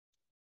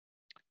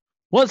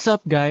What's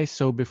up, guys?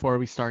 So before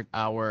we start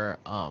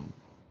our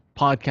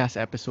podcast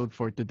episode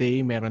for today,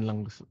 meron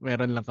lang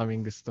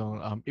kaming gustong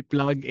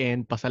i-plug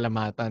and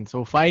pasalamatan.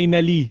 So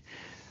finally,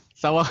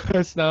 sa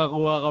wakas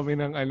nakakuha kami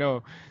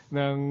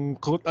ng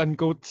quote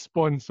unquote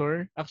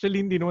sponsor. Actually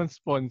hindi naman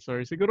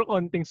sponsor. Siguro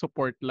konting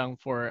support lang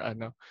for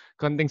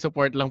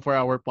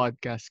our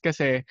podcast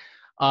kasi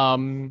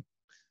um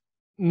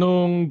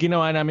nung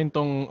ginawa namin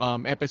tong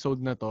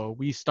episode na to,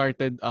 we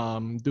started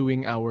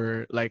doing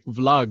our like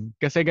vlog.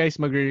 Kasi guys,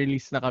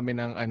 magre-release na kami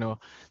ng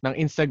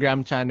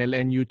Instagram channel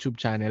and YouTube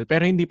channel.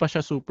 Pero hindi pa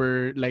siya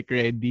super like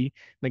ready.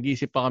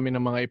 Nag-iisip pa kami ng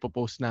mga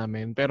ipopost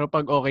namin. Pero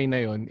pag okay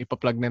na 'yon,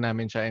 ipa-plug na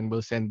namin siya and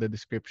we'll send the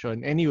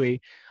description. Anyway,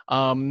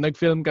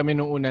 nag-film kami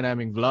nung una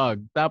naming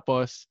vlog.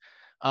 Tapos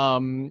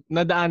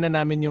nadaanan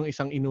namin yung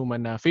isang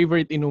inuman na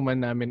favorite inuman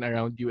namin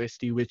around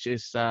UST, which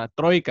is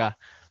Troika.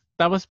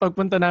 Tapos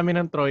pagpunta namin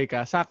ng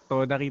Troika,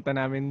 sakto nakita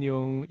namin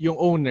yung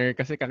owner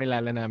kasi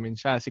kakilala namin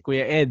siya, si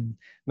Kuya Ed.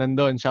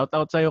 Nandun. Shout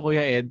out sa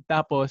Kuya Ed.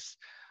 Tapos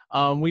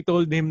we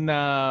told him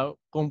na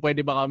kung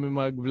pwede ba kami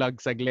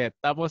mag-vlog saglit.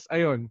 Tapos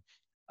ayun,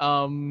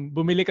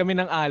 bumili kami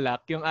ng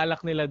alak. Yung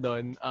alak nila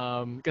doon,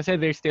 kasi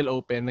they're still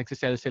open,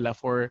 nagsisell sila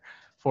for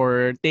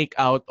take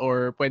out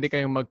or pwede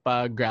kayong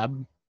magpa-grab.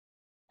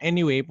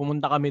 Anyway,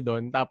 pumunta kami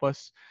doon.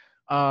 Tapos,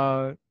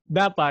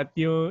 dapat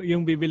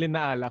yung bibili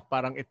na alak,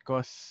 parang it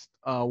cost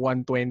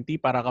 120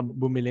 para ka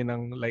bumili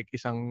ng like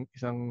isang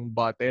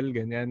bottle,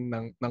 ganyan,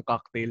 ng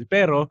cocktail.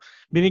 Pero,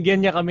 binigyan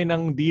niya kami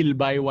ng deal,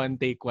 buy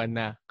one, take one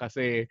na.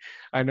 Kasi,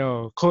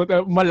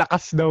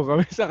 malakas daw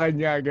kami sa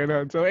kanya,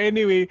 gano'n. So,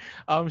 anyway,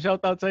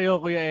 shout out sa'yo,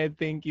 Kuya Ed.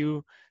 Thank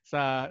you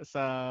sa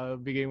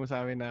bigay mo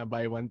sa amin na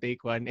buy one,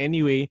 take one.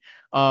 Anyway,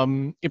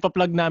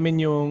 ipa-plug namin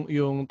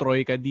yung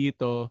Troika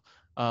dito.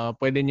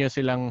 Pwede nyo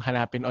silang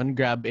hanapin on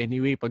Grab.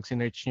 Anyway, pag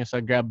sinearch nyo sa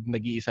Grab,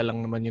 nag-iisa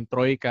lang naman yung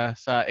Troika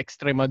sa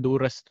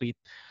Extremadura Street.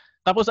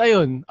 Tapos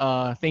ayun,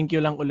 thank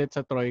you lang ulit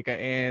sa Troika.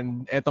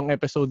 And etong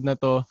episode na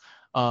to,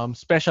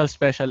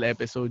 special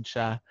episode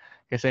siya.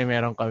 Kasi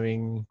meron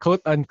kaming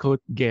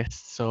quote-unquote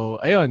guest. So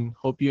ayun,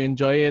 hope you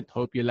enjoy it.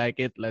 Hope you like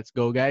it. Let's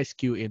go guys,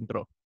 cue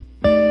intro.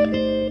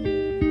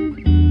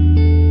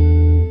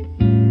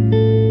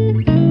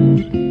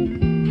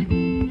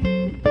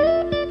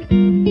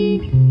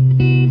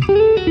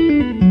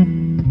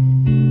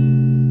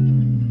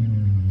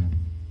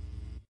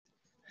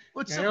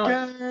 What's Ngayon, up,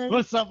 guys?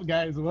 what's up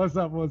guys?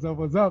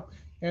 What's up?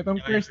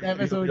 Etong first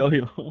episode,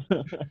 Yo.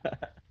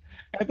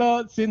 ito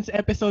since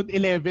episode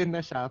 11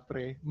 na siya,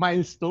 pre.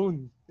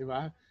 Milestone, 'di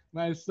ba?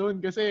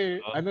 Milestone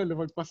kasi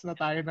lumagpas na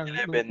tayo ng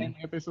 10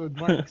 11. episode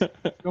marks.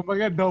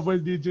 Kumbaga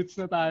double digits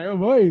na tayo,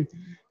 boy.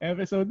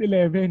 Episode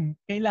 11.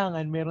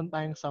 Kailangan meron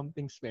tayong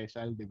something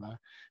special, 'di ba?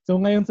 So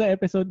ngayon sa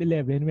episode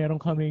 11, meron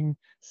kaming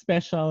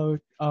special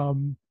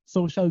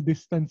social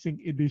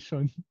distancing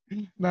edition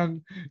ng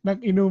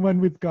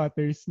Inuman with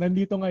Cutters.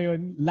 Nandito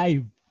ngayon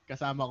live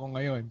kasama ko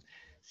ngayon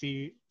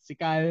si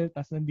Cal,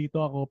 tas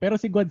nandito ako.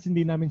 Pero si Gods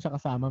hindi namin siya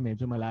kasama,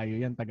 medyo malayo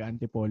yan, taga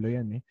Antipolo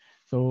yan eh.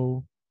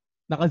 So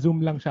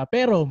naka-zoom lang siya,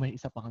 pero may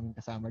isa pa kaming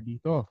kasama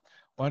dito.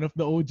 One of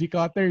the OG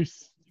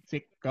Cutters,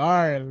 si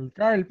Carl.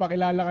 Carl,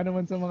 pakilala ka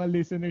naman sa mga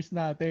listeners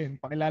natin.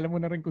 Pakilala mo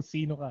na rin kung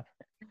sino ka.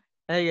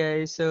 Hi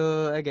guys,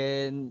 so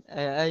again,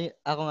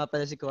 ako nga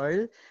pala si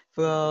Carl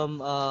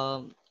from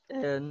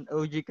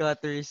OG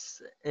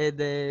Cutters, and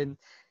then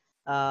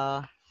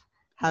uh,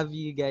 have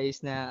you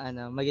guys na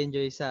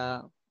mag-enjoy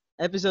sa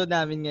episode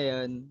namin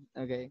ngayon.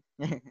 Okay.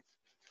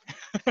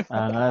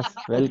 Angas.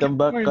 Welcome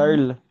back,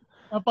 Carl.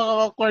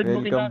 Napaka-awkward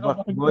mo, Welcome back,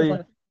 kinakabahan ko boy. pa.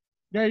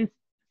 Guys,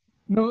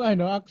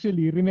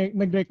 actually,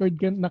 nag-record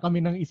na kami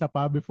ng isa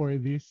pa before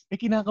this.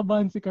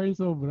 Kinakabahan si Carl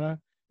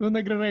sobra. Nung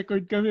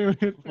nagre-record kami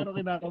ulit, pero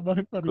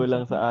kinakabahan pa rin.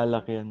 Kulang sa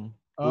alak yan.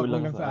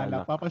 Kulang sa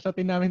alak.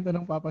 Papasyatin namin to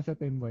ng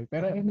papasyatin, boy.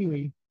 Pero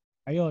anyway,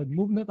 ayun,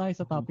 move na tayo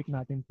sa topic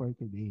natin for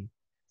today.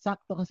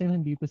 Sakto kasi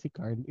nandito si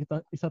Carl. Ito,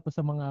 isa to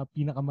sa mga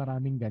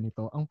pinakamaraming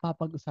ganito. Ang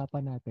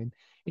papag-usapan natin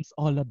is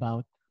all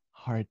about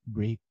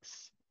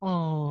heartbreaks.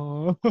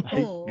 Oh.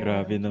 Ay,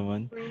 grabe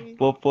naman.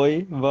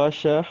 Popoy,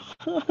 Basha.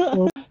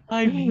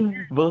 Ay,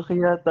 Baka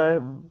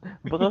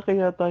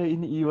kaya tayo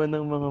iniiwan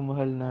ng mga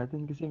mahal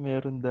natin kasi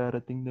meron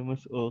darating na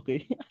mas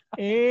okay.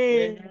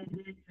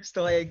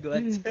 Gusto kayo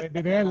goods.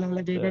 Pwede na yan.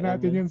 Lalagay na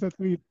natin yun sa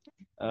tweet.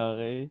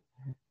 Okay.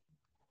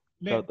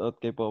 Shout out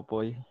kay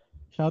Popoy.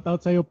 Shout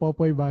out sa'yo,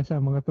 Popoy Basha.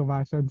 Mga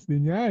Tomasians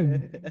din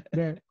yan.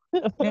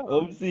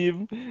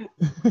 Obsim.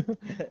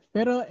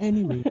 Pero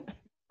anyway,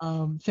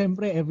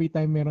 syempre every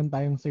time meron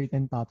tayong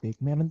certain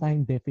topic, meron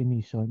tayong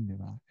definition, di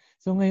ba?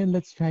 So ngayon,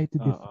 let's try to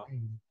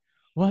define.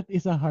 What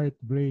is a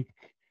heartbreak?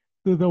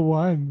 To the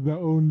one, the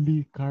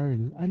only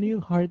Carl. Ano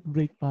yung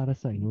heartbreak para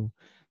sa'yo?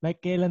 Like,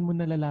 kailan mo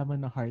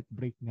nalalaman na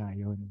heartbreak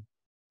ngayon?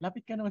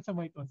 Lapit ka naman sa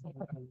mic.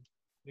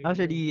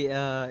 Actually,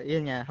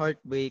 yun nga,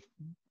 heartbreak,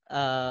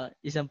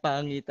 isang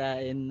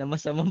pangitain na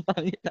masamang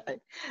pangitain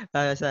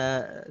para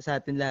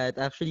sa atin lahat.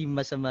 Actually,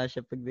 masama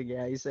siya pag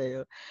nagyari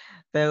sa'yo.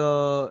 Pero,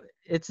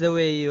 it's the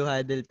way you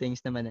handle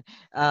things naman.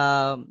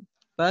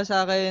 Para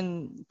sa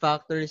akin,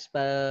 factors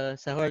para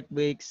sa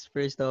heartbreaks,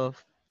 first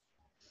off,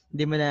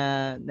 hindi mo na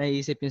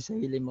naisip yung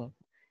sarili mo.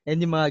 And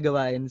yung mga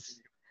gawain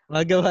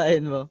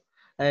mo.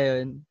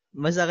 Ayun.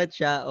 Masakit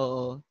siya,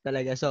 oo,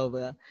 talaga,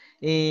 sobra.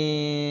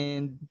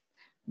 And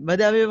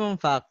madami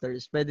mong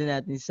factors. Pwede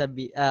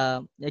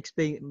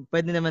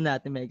naman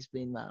natin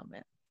ma-explain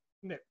mamaya.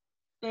 Hindi.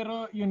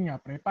 Pero yun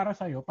nga, pre, para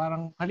sa'yo,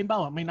 parang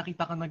halimbawa, may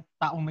nakita kang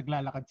taong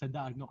naglalakad sa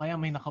daan, no? Kaya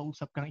may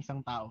nakausap kang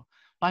isang tao.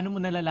 Paano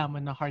mo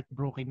nalalaman na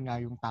heartbroken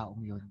nga yung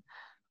taong yun?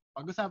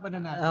 Pag-usapan na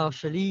natin.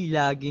 Actually,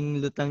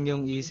 laging lutang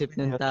yung isip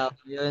ng tao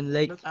yun.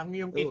 Like, Lutang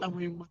yung kita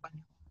mo yung mata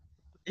niya.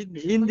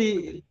 hindi,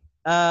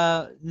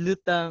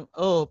 lutang,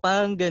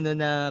 parang gano'n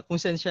na kung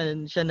saan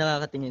siya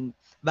nakakatingin.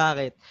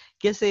 Bakit?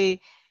 Kasi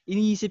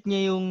iniisip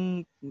niya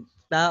yung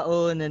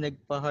tao na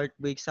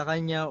nagpa-heartbreak sa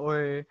kanya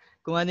or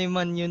kung ano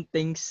man yung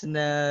things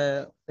na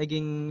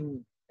naging,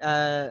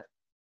 ah,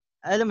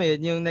 alam mo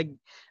yun, yung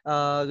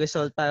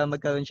result para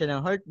magkaroon siya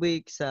ng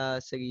heartbreak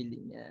sa sarili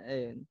niya.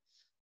 Ayun.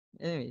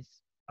 Anyways.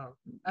 Oh.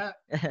 Ah,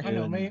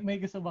 may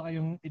gusto ba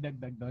kayong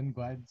idagdag doon,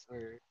 Guads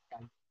or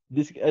Kan?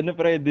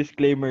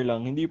 Disclaimer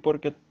lang. Hindi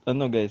porket,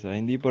 guys,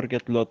 hindi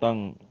porket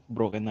lotang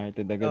broken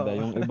hearted agad. Oo.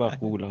 Yung iba,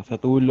 kulang sa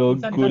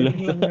tulog, Minsan kulang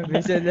lasing sa... lang yun.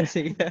 Minsan na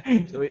sige.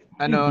 So,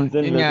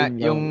 Minsan yun nga, lasing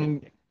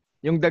lang.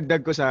 yung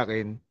dagdag ko sa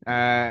akin,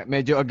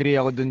 medyo agree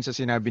ako dun sa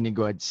sinabi ni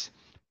Gods.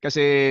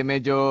 Kasi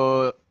medyo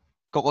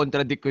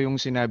ko-contradict ko yung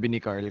sinabi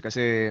ni Carl.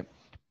 Kasi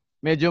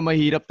medyo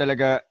mahirap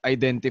talaga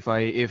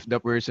identify if the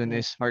person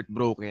is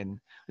heartbroken.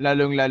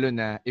 Lalong-lalo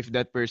na if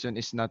that person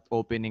is not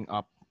opening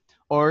up.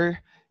 Or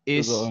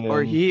Totoo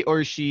or yan. he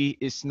or she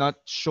is not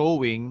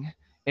showing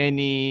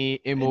any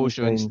Any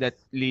emotions signs.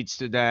 that leads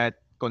to that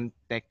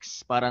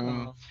context.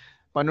 Oo.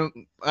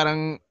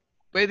 Parang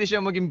pwede siya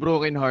maging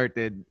broken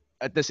hearted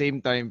at the same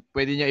time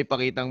pwede niya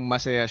ipakitang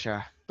masaya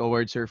siya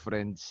towards her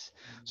friends.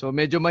 So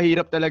medyo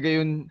mahirap talaga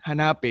yun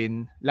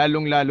hanapin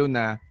lalong-lalo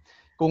na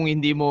kung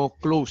hindi mo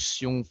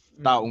close yung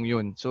taong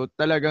yun. So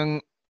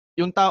talagang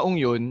yung taong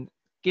yun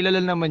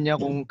kilala naman niya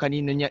kung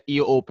kanino niya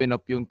i-open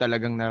up yung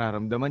talagang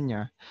nararamdaman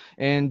niya.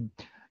 And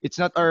it's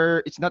not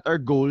our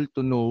goal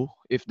to know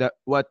if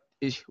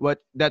what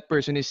that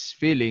person is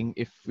feeling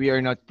if we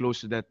are not close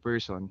to that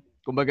person.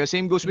 Kumbaga,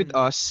 same goes with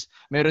us.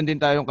 Meron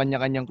din tayong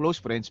kanya-kanyang close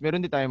friends.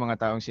 Meron din tayong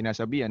mga taong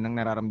sinasabihan ng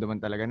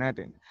nararamdaman talaga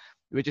natin.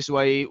 Which is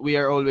why we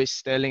are always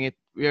telling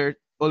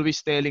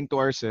to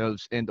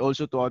ourselves and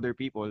also to other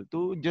people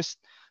to just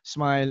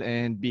smile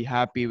and be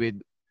happy with,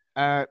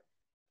 uh,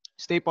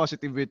 stay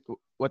positive with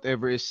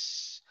whatever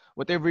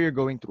you're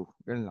going through.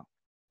 Ganun lang.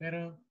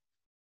 Pero,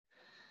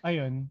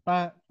 ayun,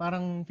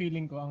 parang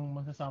feeling ko ang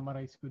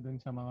masasummarize ko dun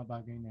sa mga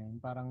bagay na yun,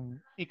 parang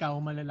ikaw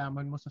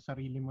malalaman mo sa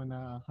sarili mo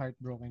na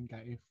heartbroken ka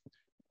if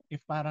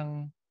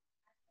parang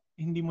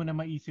hindi mo na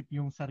maisip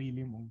yung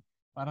sarili mo.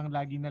 Parang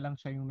lagi na lang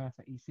siya yung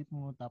nasa isip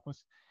mo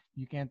tapos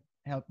you can't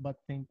help but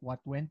think what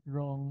went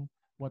wrong,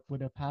 what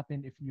would have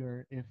happened if he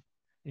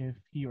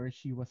or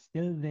she was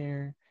still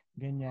there,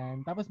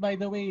 ganyan. Tapos by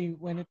the way,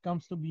 when it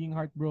comes to being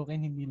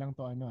heartbroken, hindi lang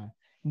to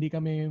hindi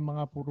kami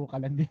mga puro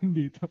kalandin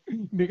dito.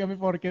 Hindi kami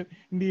porket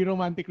hindi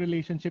romantic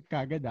relationship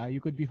kagad You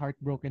could be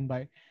heartbroken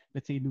by,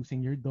 let's say, losing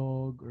your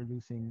dog or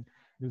losing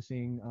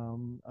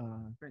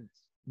Friends.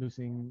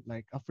 losing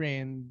like a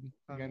friend,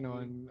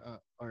 ganon,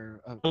 or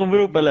Ako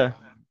bro pala,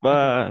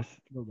 sige,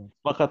 go, go.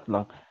 pakat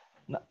lang.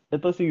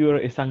 Ito siguro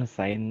isang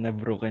sign na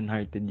broken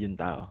hearted yung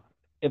tao.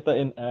 Ito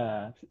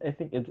I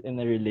think it's in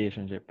a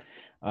relationship.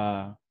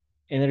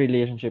 In a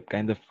relationship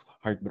kind of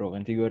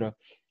heartbroken. Siguro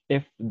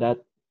if that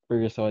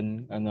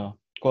person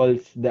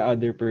calls the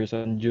other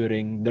person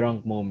during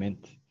drunk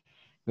moments.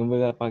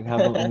 Kumbaga pag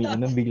habang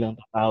umiinom biglang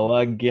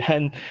tatawag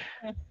yan.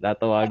 Parang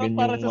Tatawagan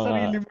para yung sa mga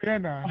sarili mo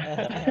yan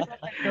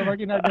Diba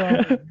ginagawa mo?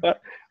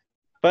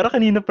 para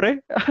kanino pre?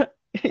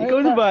 Ay, Ikaw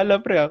na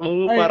bahala pre.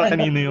 Ako para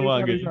kanino yung mga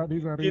sorry, ganun. sorry,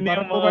 sorry. Sino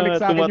Parang yung bumalik mga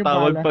sa akin yung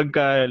tumatawag bala.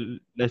 pagka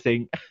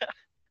lasing?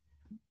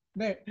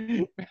 Hindi.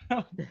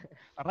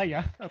 Aray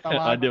Ah,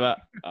 natawa di ako. ba?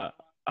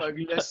 Pag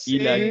Ilag,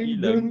 lasing,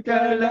 ilag. Dun ka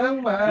lang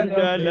Doon ka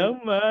malapit. lang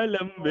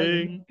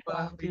malambing.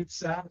 bakit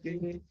sa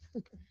akin?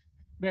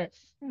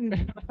 Hindi.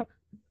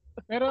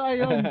 Pero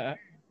ayun,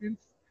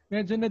 since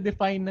medyo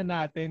na-define na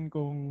natin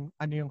kung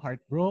ano yung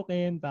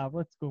heartbroken,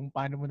 tapos kung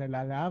paano mo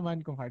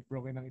nalalaman kung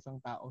heartbroken ng isang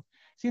tao.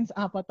 Since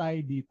apat tayo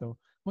dito,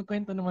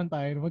 magkwentuhan naman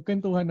tayo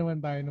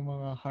ng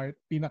mga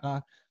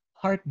pinaka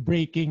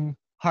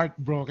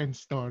heartbroken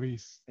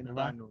stories.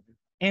 Diba?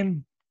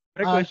 And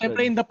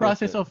syempre Question.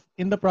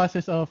 in the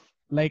process of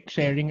like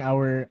sharing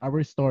our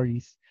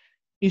stories,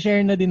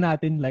 i-share na din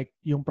natin like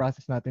yung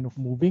process natin of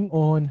moving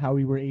on, how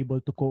we were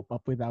able to cope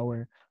up with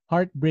our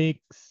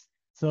heartbreaks.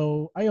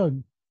 So,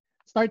 ayun.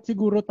 Start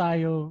siguro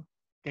tayo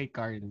kay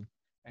Carl.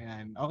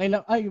 Ayan. Okay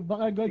lang. Ay,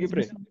 baka Sige Gods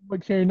pre. gusto mo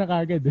mag-share na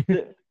kagad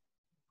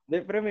Di,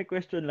 pre, may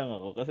question lang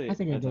ako. Kasi,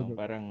 sige, go.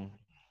 parang,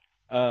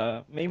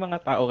 may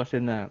mga tao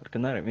kasi na,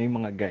 kunwari, may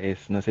mga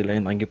guys na sila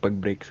yung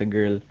nakikipag-break sa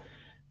girl.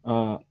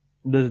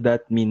 Does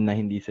that mean na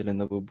hindi sila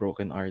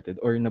nabobroken hearted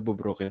or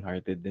nabobroken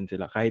hearted din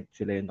sila kahit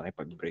sila yung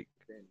nakipag-break?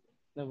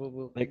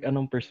 Nabubuo. Like,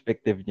 anong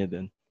perspective niya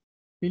dun?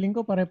 feeling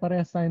ko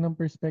pare-parehas tayo ng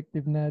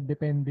perspective na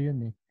depende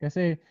yun eh.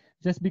 Kasi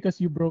just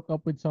because you broke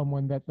up with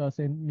someone, that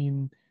doesn't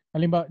mean,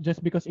 halimbawa, just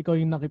because ikaw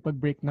yung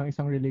nakipag-break ng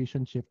isang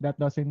relationship, that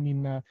doesn't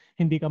mean na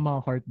hindi ka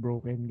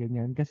heartbroken,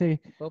 ganyan. Kasi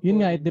yun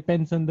Opo. nga, it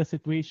depends on the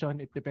situation,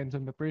 it depends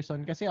on the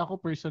person. Kasi ako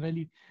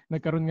personally,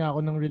 nagkaroon nga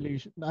ako ng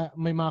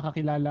may mga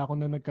kakilala ako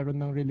na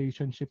nagkaroon ng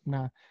relationship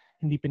na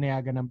hindi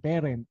pinayagan ng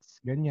parents,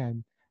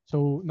 ganyan.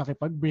 So,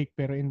 nakipag-break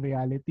pero in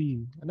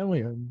reality, alam mo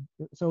yun?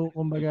 So,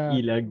 kumbaga,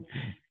 Ilag.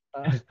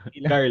 ah,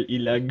 ilang, Carl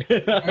Ilag.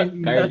 Carl Carl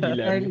Ilag,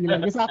 Ilag. Carl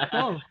Ilag.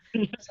 Sakto.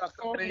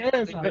 Sakto So, pre.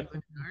 yes.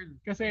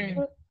 Kasi,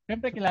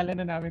 siyempre kilala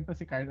na namin to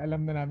si Carl.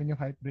 Alam na namin yung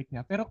heartbreak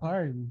niya. Pero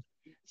Carl,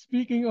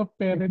 speaking of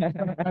parents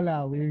na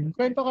kalawing,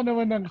 kwento ka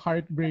naman ng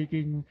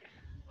heartbroken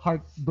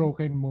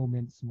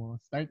moments mo.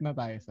 Start na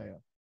tayo sa'yo.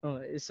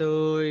 Okay, so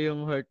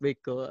yung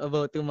heartbreak ko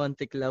about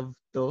romantic love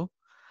to.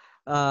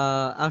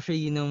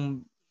 Actually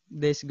nung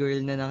this girl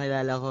na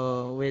nakilala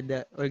ko with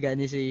the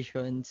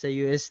organization sa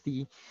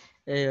UST,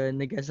 ayun,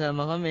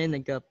 nagkasama kami,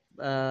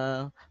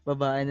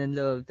 babaan ng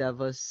loob.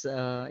 Tapos,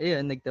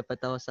 ayun, nagtapat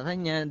ako sa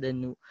kanya.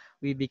 Then,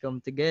 we become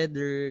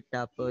together.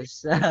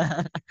 Tapos,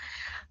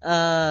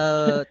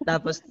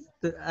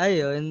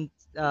 ayun,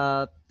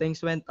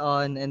 things went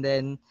on. And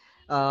then,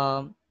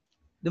 um,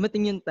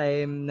 dumating yung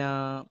time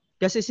na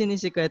kasi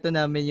sinisikreto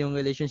namin yung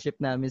relationship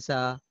namin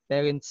sa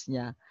parents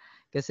niya.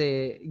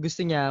 Kasi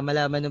gusto niya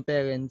malaman ng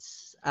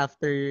parents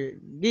after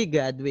we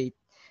graduate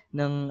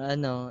ng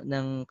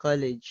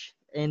college.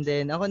 And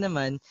then ako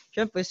naman,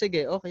 syempre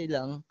sige, okay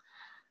lang.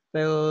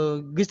 Pero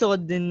gusto ko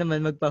din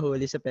naman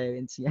magpahuli sa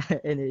parents niya.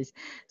 Anyways.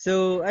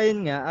 So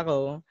ayun nga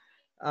ako,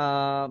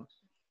 uh,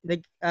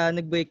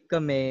 nag-break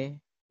kami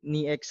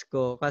ni ex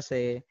ko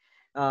kasi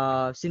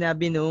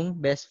sinabi nung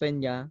best friend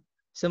niya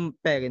sa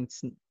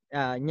parents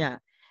niya.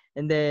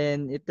 And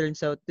then it turns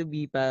out to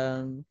be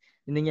parang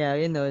yung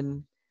nangyari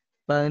nun,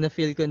 parang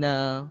na-feel ko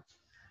na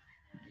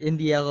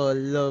hindi ako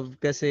love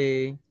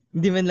kasi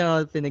hindi man lang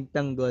ako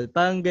pinagtanggol.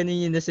 Parang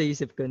ganun yung nasa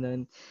isip ko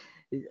nun.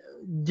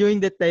 During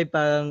that time,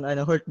 parang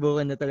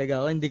heartbroken na talaga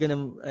ako. Hindi ko na,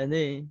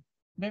 Hindi,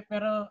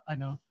 pero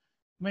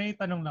may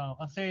tanong lang ako.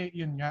 Kasi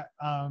yun nga,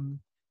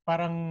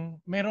 parang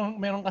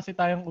meron kasi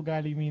tayong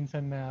ugali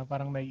minsan na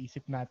parang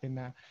naiisip natin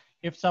na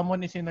if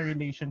someone is in a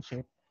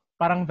relationship,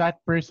 parang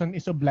that person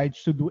is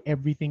obliged to do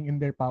everything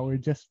in their power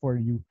just for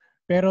you.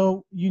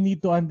 Pero you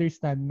need to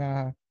understand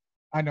na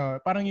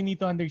parang you need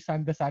to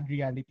understand the sad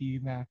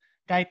reality na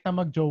kahit na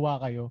magjowa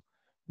kayo,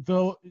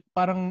 though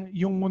parang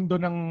yung mundo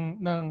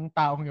ng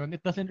taong yon,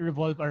 it doesn't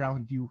revolve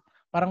around you.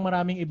 Parang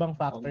maraming ibang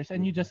factors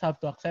and you just have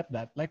to accept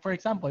that. Like for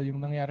example, yung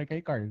nangyari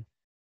kay Carl.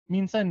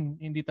 Minsan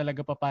hindi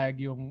talaga papayag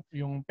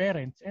yung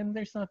parents and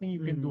there's nothing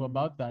you can do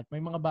about that. May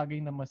mga bagay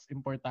na mas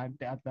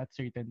importante at that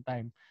certain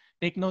time.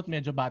 Take note,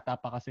 medyo bata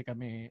pa kasi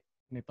kami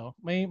nito.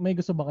 May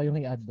gusto ba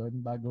kayong i-add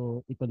doon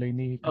bago ituloy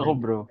ni Ako Carl?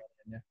 bro.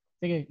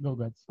 Sige, go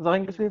Gods. Sa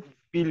akin kasi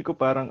feel ko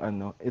parang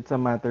it's a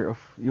matter of,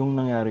 yung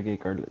nangyari kay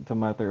Carl, it's a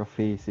matter of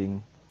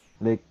facing.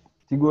 Like,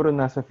 siguro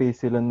nasa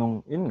face sila nung,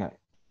 yun nga,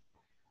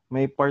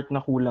 may part na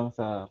kulang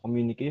sa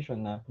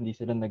communication na hindi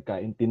sila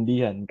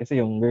nagkaintindihan.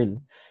 Kasi yung girl,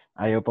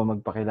 ayaw pa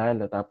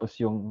magpakilala. Tapos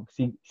yung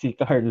si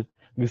Carl,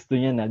 gusto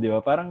niya na, di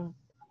ba? Parang,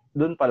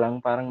 doon pa lang,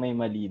 parang may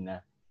mali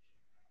na.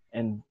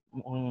 And,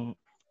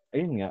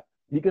 ayun nga,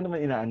 hindi ko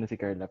naman inaano si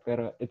Carla,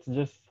 pero it's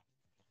just,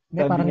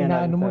 Hindi, parang nga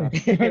inaano natin mo eh.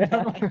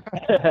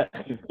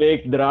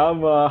 fake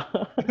drama.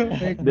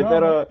 Fake De, drama.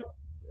 pero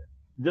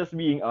just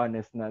being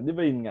honest na, di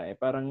ba yun nga eh,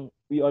 parang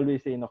we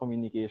always say na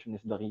communication is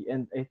the key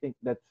and I think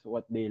that's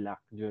what they lack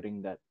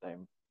during that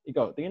time.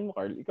 Ikaw, tingin mo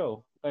Carl,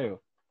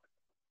 kayo.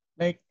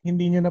 Like,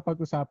 hindi nyo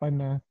napag-usapan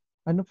na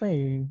ano pa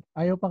eh,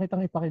 ayaw pa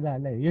kitang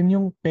ipakilala eh. Yun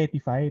yung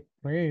petty fight.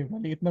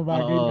 Maliit na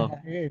bagay Oo. na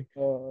eh.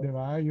 Di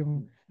ba?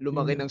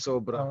 Lumaki ng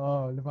sobra.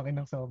 Oo, lumaki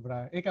ng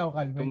sobra. Ikaw,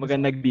 Cal, may Kumbaga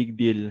gusto. nag-big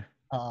deal.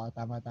 Oo,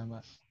 tama.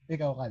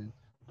 Ikaw, Cal.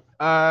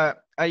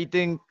 I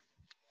think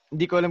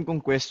hindi ko alam kung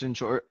question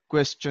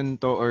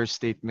to or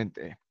statement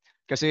eh.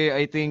 Kasi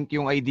I think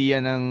yung idea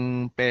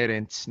ng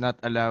parents not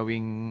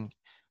allowing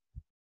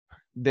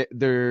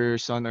their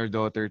son or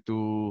daughter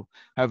to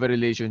have a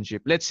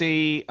relationship. Let's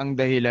say ang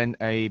dahilan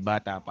ay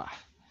bata pa.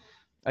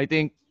 I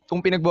think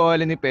kung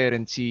pinagbawalan ni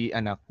parents si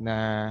anak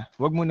na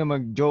wag mo na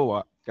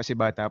magjowa kasi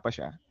bata pa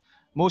siya,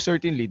 most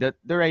certainly that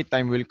the right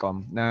time will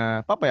come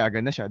na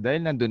papayagan na siya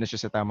dahil nandun na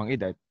siya sa tamang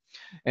edad.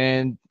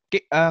 And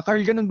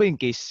Carl, ganun ba yung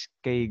case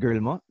kay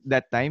girl mo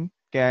that time?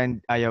 Kaya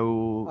ayaw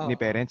ni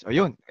parents? O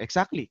yun,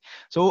 exactly.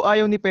 So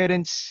ayaw ni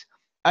parents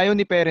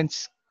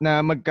na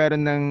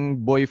magkaroon ng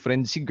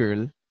boyfriend si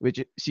girl,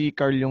 which si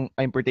Carl yung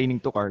I'm pertaining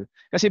to Carl,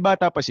 kasi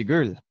bata pa si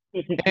girl.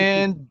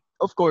 And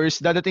of course,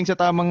 dadating sa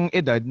tamang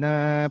edad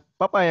na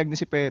papayag na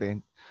si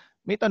parent.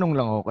 May tanong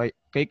lang ako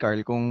kay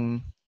Carl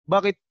kung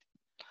bakit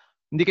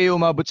hindi kayo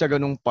umabot sa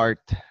ganung part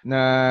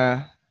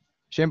na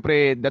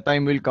syempre the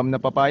time will come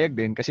na papayag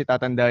din kasi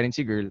tatanda rin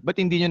si girl.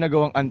 Ba't hindi nyo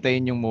nagawang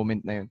antayin yung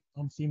moment na yun?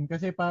 Scene.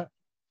 Kasi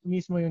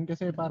mismo yun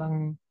kasi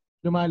parang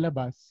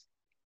lumalabas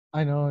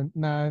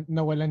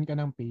nawalan ka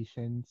ng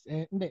patience.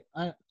 Hindi,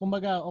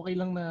 kumbaga okay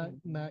lang na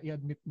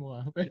i-admit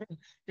mo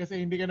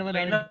kasi hindi ka naman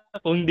Okay namin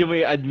na kung hindi mo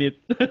i-admit.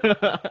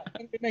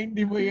 na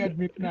hindi mo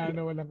i-admit na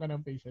nawalan ka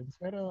ng patience.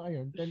 Pero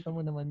ayun, kwento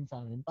mo naman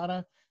sa amin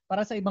para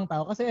sa ibang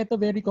tao kasi ito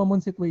very common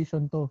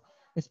situation to.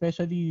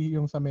 Especially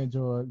yung sa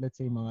medyo let's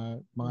say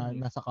mga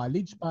nasa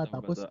college pa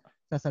tapos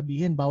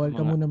sasabihin bawal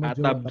ka Mga muna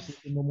mag-jowa, atabs.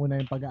 tapusin mo muna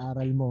yung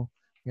pag-aaral mo.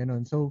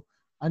 Ganon. So,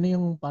 ano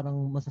yung parang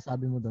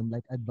masasabi mo doon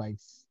like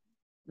advice?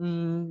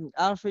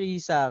 Actually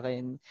sa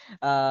akin,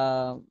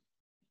 ah,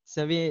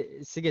 sige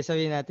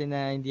sabihin natin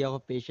na hindi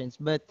ako patient,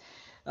 but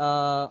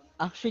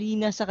actually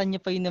nasa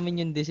kanya pa rin naman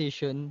yung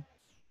decision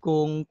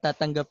kung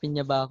tatanggapin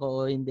niya ba ako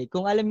o hindi.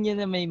 Kung alam niya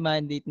na may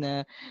mandate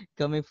na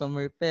coming from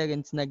her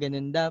parents na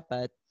ganun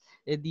dapat,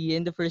 edi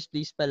in the first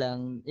place pa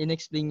lang,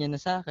 inexplain niya na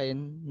sa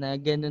akin na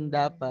ganun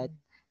dapat,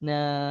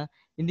 na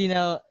hindi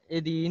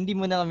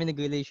muna kami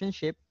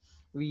nag-relationship,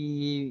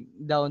 we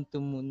down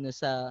to muna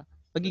sa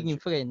pagiging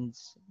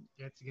friends.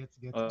 Gets.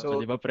 Di So,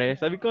 ba, pre?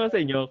 Sabi ko nga sa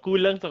inyo,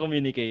 kulang sa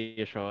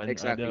communication. Di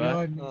exactly.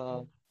 ba? Yun.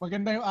 Oo.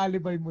 Maganda yung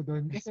alibi mo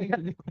doon. Kasi,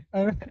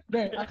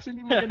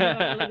 actually maganda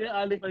nga talaga yung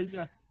alibi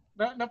niya.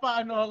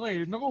 Napaano ako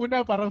Nung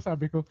una parang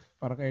sabi ko,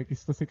 parang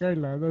X to si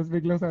Carla. Tapos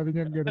biglang sabi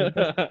niya gano'n.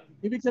 Tapos,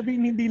 ibig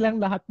sabihin hindi lang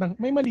lahat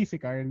may mali si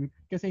Carl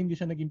kasi hindi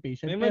siya naging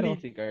patient. May Pero,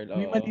 mali si Carl,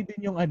 may mali oo.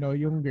 din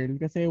yung girl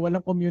kasi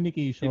walang Si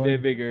communication.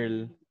 Bebe Girl.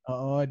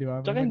 Oo, di ba?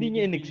 May Tsaka mali hindi din.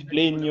 niya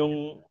in-explain yung,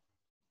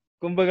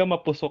 kumbaga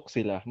mapusok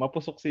sila.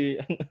 Mapusok si,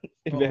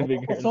 si Oo,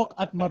 Bebe Girl. mapusok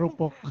at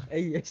marupok.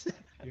 Ay, yes.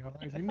 Yun.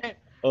 Hindi.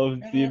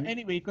 Obsim.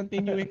 Anyway,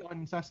 continuing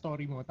on sa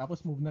story mo,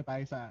 tapos move na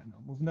tayo sa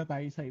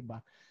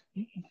iba.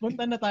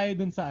 Punta na tayo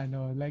dun sa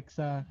like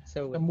sa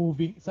So,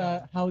 moving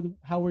sa how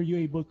are you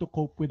able to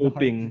cope with the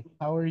Coping. heartbreak?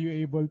 How are you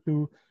able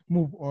to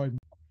move on?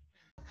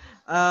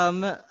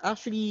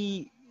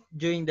 actually,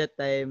 during that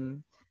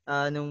time,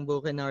 nung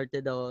broken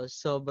hearted ako,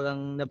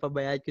 sobrang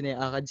napabayaan ko na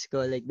yung ACADS ko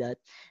like that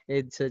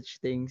and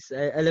such things.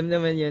 Alam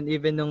naman yun,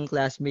 even nung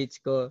classmates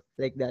ko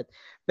like that.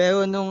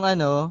 Pero nung nga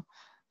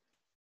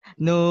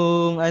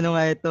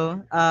ito,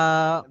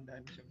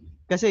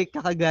 kasi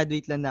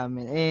kakagraduate lang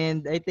namin.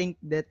 And I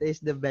think that is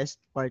the best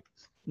part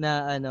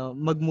na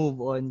mag-move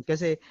on.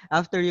 Kasi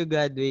after you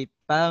graduate,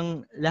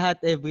 parang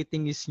lahat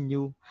everything is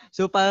new.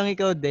 So parang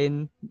ikaw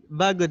din,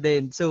 bago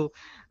din. So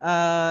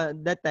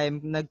that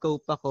time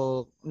nag-cope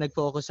ako,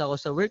 nag-focus ako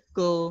sa work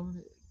ko.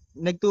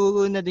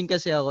 Nagturo na din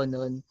kasi ako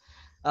noon.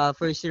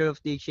 First year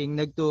of teaching,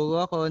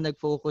 nagturo ako,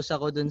 nag-focus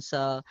ako dun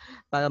sa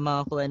para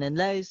makakuha ng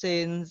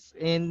license,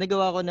 and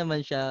nagawa ko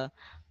naman siya.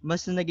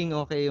 Mas naging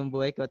okay yung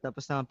buhay ko,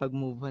 tapos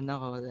nakapag-move on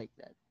ako like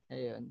that.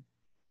 Ayun.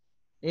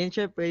 And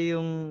syempre,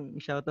 yung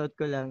shoutout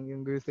ko lang,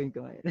 yung girlfriend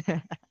ko ngayon.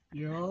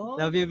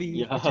 Yun. Love you,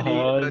 B. Actually,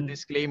 ito Yan.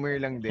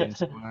 disclaimer lang din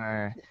sa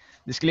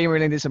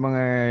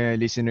mga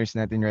listeners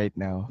natin right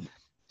now.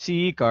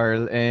 Si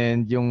Carl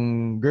and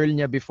yung girl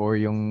niya before,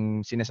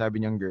 yung sinasabi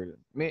niyang girl,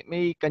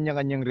 may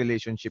kanya-kanyang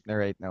relationship na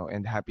right now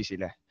and happy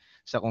sila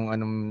sa kung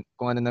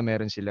ano na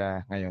meron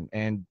sila ngayon.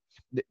 And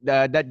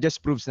that just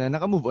proves na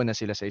naka-move on na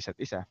sila sa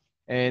isa't isa.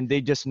 And they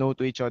just know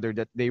to each other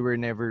that they were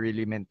never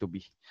really meant to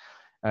be.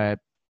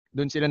 At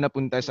doon sila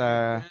napunta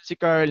si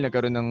Carl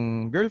nagkaroon ng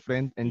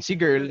girlfriend and si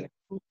girl,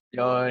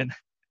 yon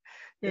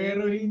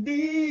Pero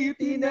hindi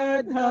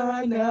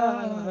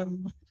tinadhana.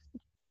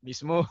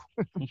 mismo.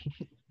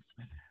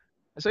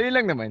 So yun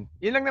lang naman.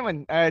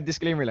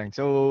 Disclaimer lang.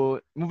 So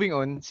moving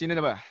on, sino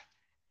na ba?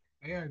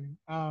 Ayun.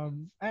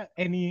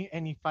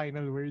 Any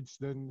final words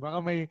dun? Baka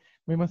may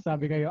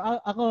masabi kayo.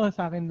 Ako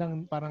sa akin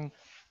lang parang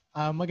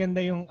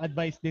maganda yung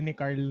advice din ni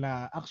Carl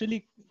na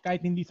actually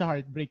kahit hindi sa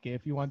heartbreak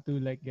if you want to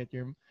like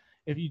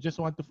if you just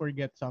want to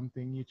forget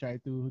something, you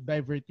try to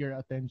divert your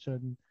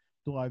attention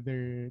to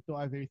other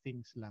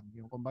things lang.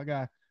 Yung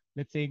kumbaga,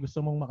 let's say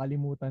gusto mong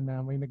makalimutan na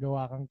may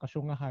nagawa kang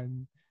kasyungahan,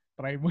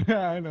 try mo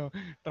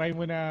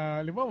na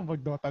halimbawa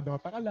mag-Dota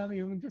ka lang,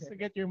 yung just to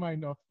get your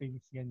mind off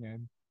things,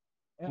 ganyan.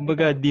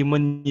 Kumbaga, Ikaw, di mo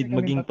need kaming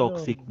maging tatlo.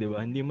 toxic, di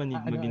ba? Hindi mo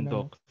need maging Ano?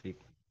 toxic.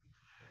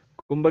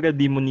 Kumbaga,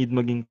 di mo need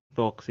maging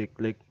toxic.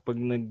 Like,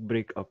 pag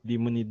nag-break up, di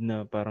mo need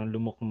na parang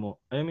lumukmo.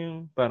 Alam mo yung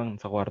parang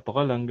sa kwarto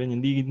ka lang, ganyan.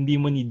 Hindi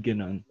mo need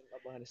ganun.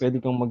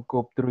 Pwede kang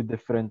mag-cope through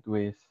different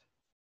ways.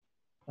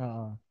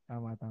 Oo,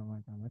 tama.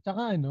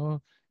 Tsaka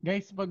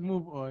guys, pag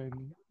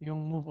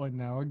yung move on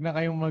na, wag na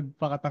kayong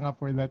magpakatanga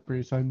for that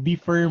person. Be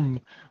firm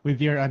with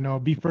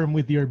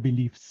your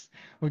beliefs.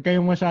 Wag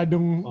kayong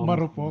masyadong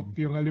marupok.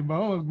 Yung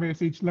halimbawa,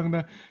 mag-message lang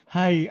na,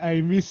 "Hi,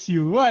 I miss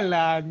you."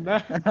 Wala na.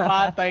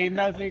 Patay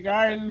na si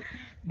Carl.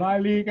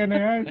 Bali ka na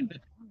yan.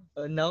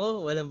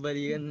 Nako, walang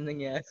balikan na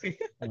nangyari.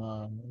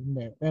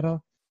 Hindi. Pero,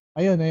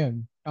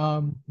 ayun.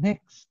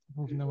 Next,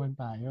 move naman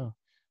tayo.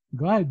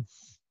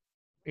 Gods.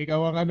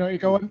 Ikaw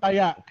ang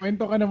taya.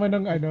 Kwento ka naman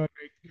ng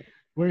like,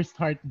 worst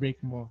heartbreak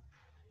mo.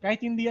 Kahit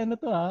hindi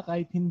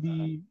kahit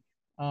hindi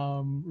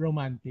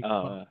romantic.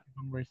 Ang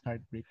worst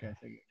heartbreak ka.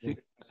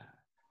 Sige.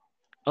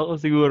 Ako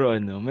siguro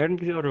meron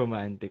kasi ako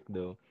romantic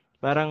though.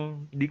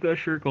 Parang di ko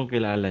sure kung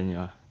kilala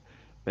niyo.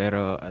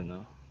 Pero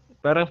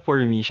parang for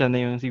me siya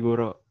na yung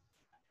siguro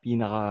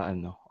pinaka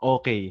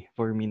okay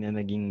for me na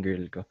naging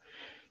girl ko.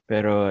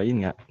 Pero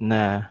yun nga,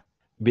 na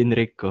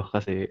binrek ko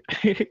kasi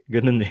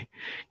ganun eh.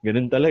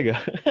 Ganun talaga.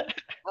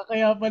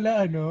 Kaya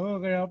pala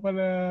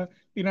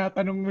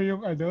tinatanong mo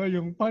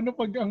yung paano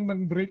pag ang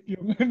nang-break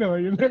yung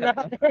yung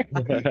lalaki.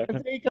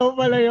 Kasi ikaw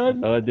pala yun.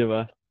 Oo, di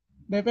ba?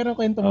 Pero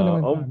kwento mo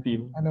naman Home paano.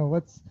 team.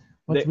 What's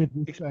with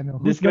this, who's the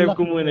Describe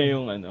ko lucky muna girl?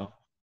 yung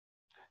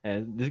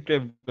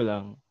describe ko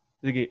lang.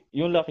 Sige,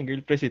 yung Lucky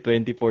Girl pre si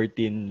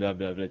 2014, blah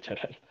blah blah,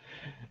 charat.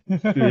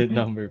 Student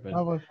number pa.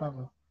 Tapos.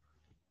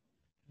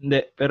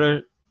 Hindi,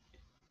 pero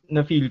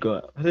na-feel ko,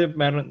 kasi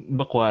meron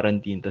ba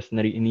quarantine, tapos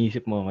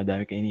iniisip mo,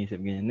 madami ka iniisip,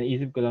 ganyan.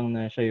 Naisip ko lang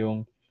na siya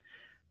yung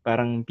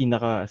parang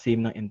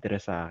pinaka-same ng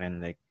interest sa akin,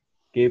 like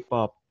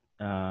K-pop,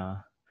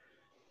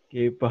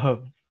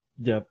 K-pop,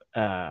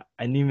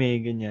 anime,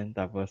 ganyan.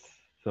 Tapos,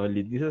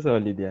 solid. Isa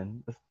solid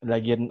yan. Tapos,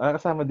 lagi yan,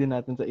 kasama din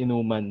natin sa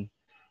inuman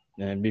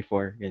na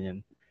before,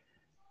 ganyan.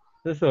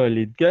 So,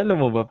 solid. Kaya alam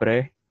mo ba,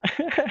 pre?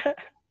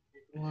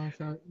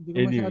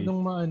 Hindi Anyways. ko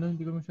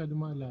masyadong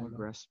maalala.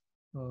 Mag-grasp.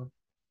 Oh.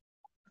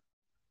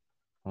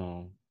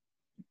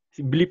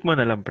 Blip mo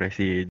na lang, pre.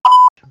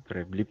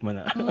 Pre, blip mo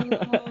na.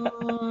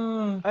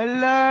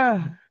 Ala!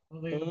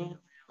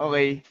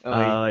 Okay.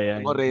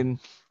 Ayan. Ako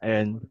rin.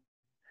 Ayan.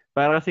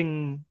 Para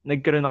kasing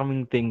nagkaroon na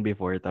kaming thing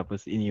before,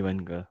 tapos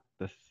iniwan ko.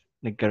 Tapos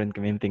nagkaroon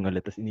kami ng thing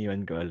ulit, tapos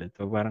iniwan ko ulit.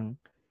 So parang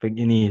pag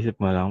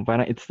iniisip mo lang,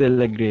 parang it's still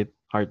a great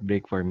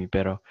heartbreak for me.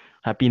 Pero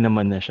happy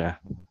naman na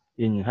siya.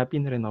 Yun, happy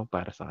na rin ako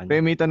para sa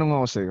kanya. May tanong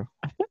ako sa'yo.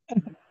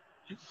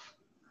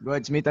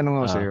 Gods, may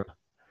tanong ako sa'yo. Ah.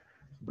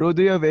 Bro,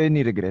 do you have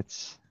any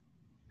regrets?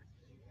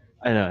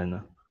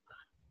 Ano?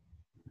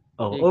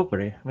 Oo,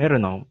 pre.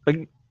 Meron ako. Pag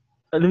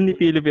alam ni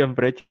Philip yan,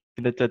 pre,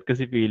 chinachat ko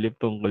si Philip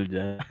tungkol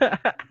dyan.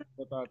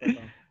 Totoo.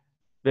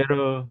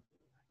 Pero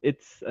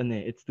it's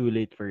too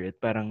late for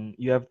it. Parang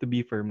you have to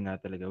be firm nga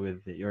talaga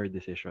with your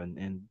decision,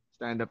 and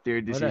Stand up to your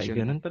wala, decision.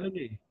 ganun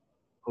talaga eh.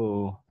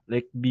 Oo,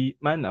 like be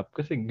man up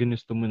kasi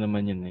ginusto mo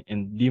naman yun eh.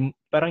 And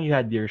parang you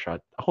had your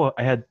shot. Ako,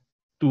 I had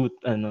two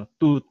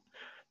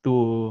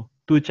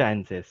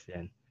chances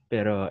yan.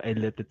 Pero I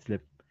let it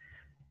slip.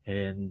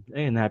 And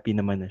ayun, happy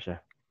naman na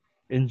siya.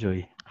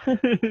 Enjoy.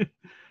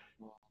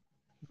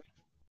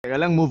 Teka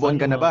lang, move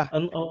on ka na ba?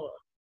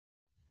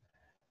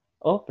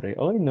 Pre,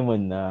 okay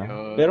naman na.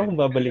 Yun. Pero kung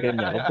babalikan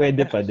niya ako,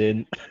 pwede pa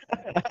din.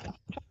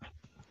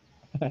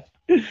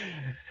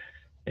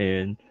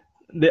 Ayun.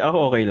 Hindi, ako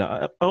okay lang.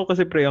 Ako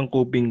kasi pre, ang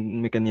coping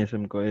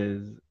mechanism ko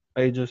is,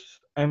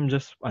 I'm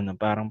just,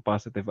 parang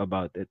positive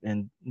about it.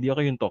 And hindi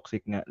ako yung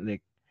toxic nga. Like,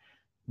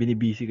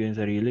 binibisi ko yung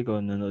sarili ko,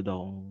 nanonood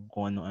ako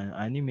kung ano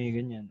anime,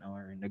 ganyan.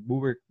 Or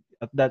nagbo-work.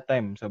 At that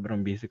time,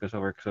 sobrang busy ko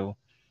sa work. So,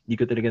 hindi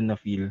ko talaga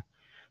na-feel.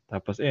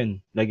 Tapos, ayun,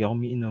 lagi ako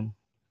umiinom.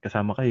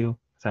 Kasama kayo.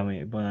 Kasama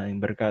yung ibang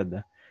nating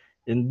barkada.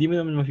 And di mo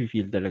naman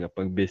ma-feel talaga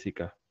pag busy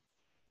ka.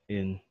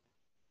 Ayun.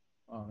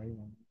 Okay.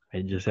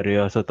 Medyo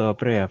seryoso to,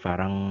 pre.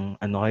 Parang,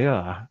 kayo,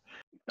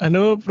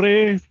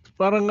 Pre,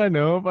 parang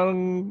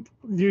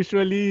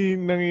usually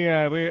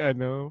nangyayari,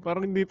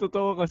 parang hindi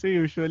totoo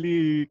kasi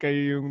usually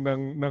kayo yung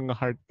nang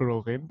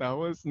heartbroken,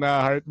 tapos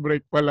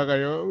na-heartbreak pala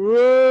kayo.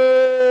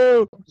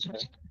 Woo!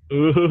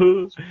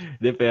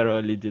 De, pero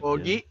legit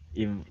Pogi?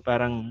 yun.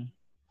 Parang,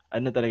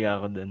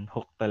 talaga ako dun.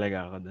 Hook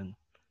talaga ako dun.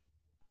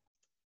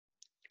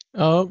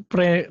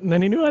 Pre,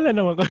 naniniwala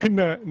naman ko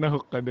na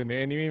na-hook ka dun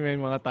eh. Anyway, may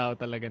mga tao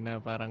talaga na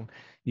parang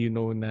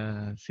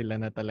na sila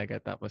na talaga,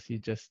 tapos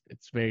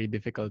it's very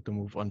difficult to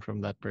move on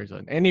from that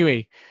person.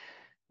 Anyway,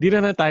 di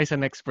na tayo sa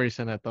next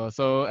person na to.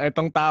 So,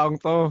 etong taong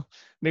to,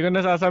 hindi ko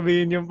na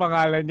sasabihin yung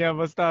pangalan niya.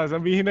 Basta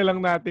sabihin na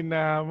lang natin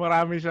na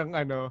marami siyang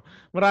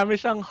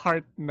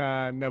heart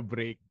na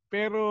break.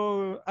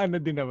 Pero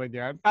din naman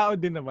yan. Tao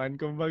din naman.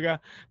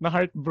 Kumbaga, na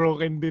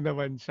heartbroken din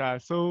naman siya.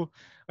 So,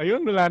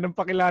 ayun, wala nang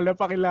pakilala.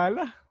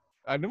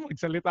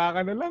 Magsalita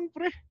ka na lang,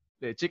 pre.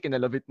 Leche,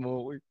 kinalabit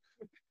mo ako.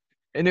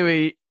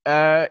 Anyway,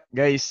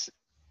 guys,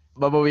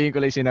 babawiin ko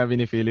lang sinabi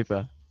ni Philip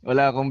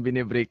Wala akong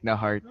binibreak na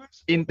heart.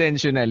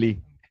 Intentionally.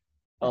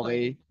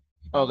 Okay?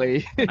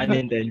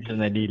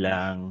 Unintentionally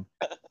lang.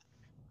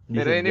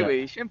 Pero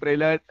anyway, syempre,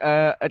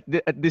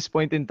 at this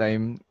point in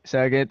time,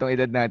 sa ganitong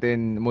edad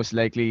natin, most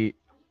likely,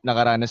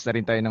 nakaranas na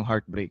rin tayo ng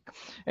heartbreak.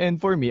 And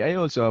for me, I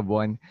also have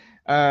one.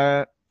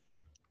 I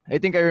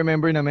think I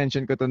remember na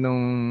mention ko to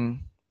nung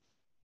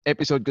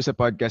episode ko sa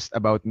podcast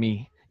about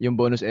me. Yung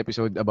bonus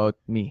episode about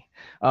me.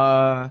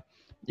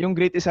 Yung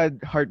greatest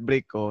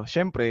heartbreak ko,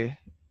 syempre,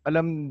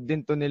 alam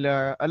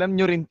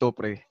nyo rin to,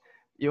 pre.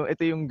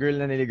 Ito yung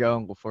girl na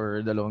niligawan ko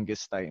for the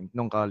longest time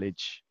nung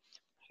college.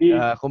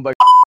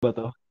 Kumbaga, ba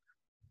to?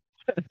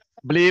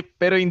 Blip,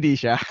 pero hindi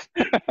siya.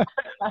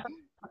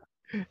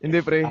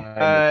 Hindi, pre.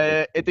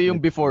 Ito yung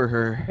before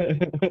her.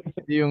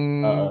 Ito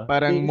yung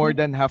parang more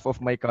than half of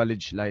my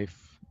college life.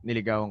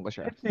 Niligawan ko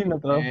siya.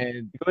 Sino to?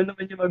 And ikaw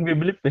naman yung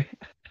magbiblip eh.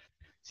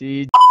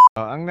 Si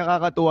ang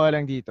nakakatuwa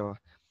lang dito,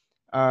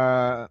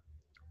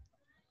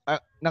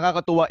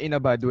 nakakatuwa in a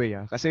bad way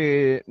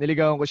kasi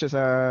nililigawan ko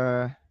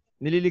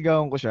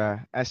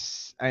siya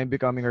as I'm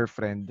becoming her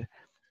friend.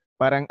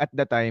 Parang at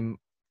the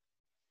time,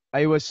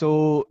 I was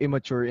so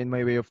immature in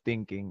my way of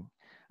thinking.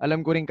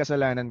 Alam ko rin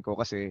kasalanan ko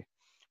kasi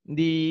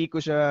hindi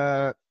ko siya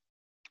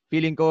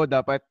feeling ko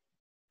dapat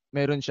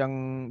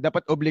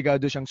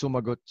obligado siyang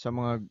sumagot sa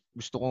mga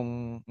gusto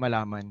kong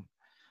malaman.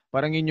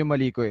 Parang yun yung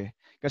mali ko eh.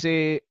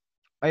 Kasi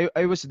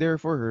I was there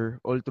for her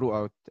all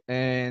throughout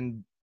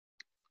and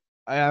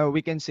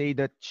we can say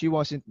that she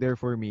wasn't there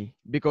for me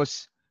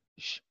because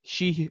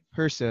she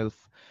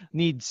herself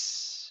needs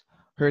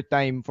her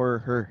time for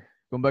her.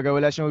 Kumbaga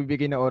wala siyang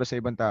mabibigay na oras sa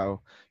ibang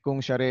tao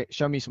kung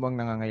siya mismo ang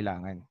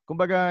nangangailangan.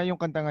 Kumbaga yung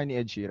kanta nga ni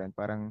Ed Sheeran,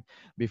 parang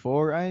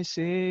before I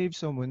save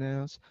someone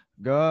else,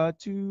 got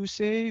to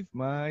save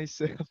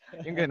myself.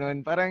 Yung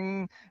ganun,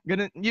 parang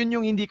ganun, yun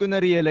yung hindi ko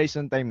na-realize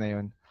noong time na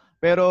yun.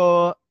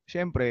 Pero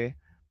syempre,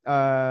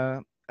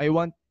 uh, I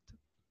want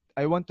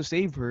I want to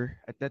save her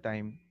at that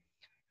time.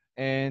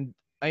 And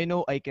I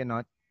know I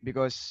cannot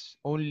because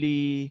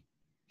only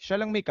siya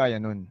lang may kaya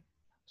nun.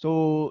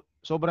 So,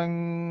 sobrang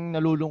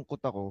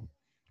nalulungkot ako.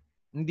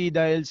 Hindi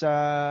dahil sa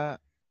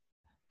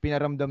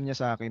pinaramdam niya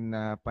sa akin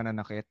na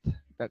pananakit.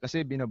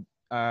 Kasi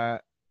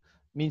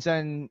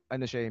minsan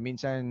ano siya eh,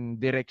 minsan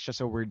direct siya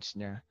sa words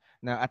niya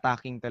na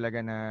attacking talaga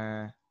na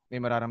may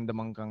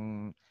mararamdaman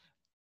kang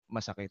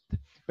masakit.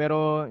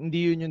 Pero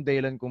hindi yun yung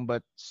dahilan kung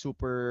ba't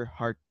super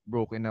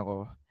heartbroken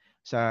ako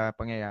sa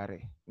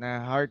pangyayari.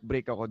 Na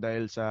heartbreak ako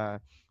dahil sa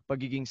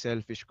pagiging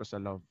selfish ko sa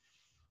love.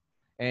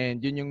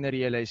 And yun yung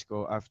na-realize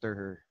ko after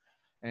her.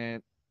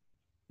 And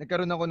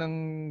nagkaroon ako ng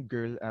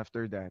girl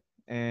after that.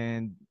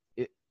 And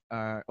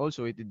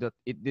also it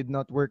did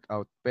not work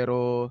out.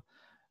 Pero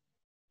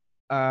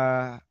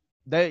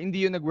dahil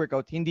hindi yun nag-work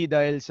out, hindi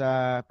dahil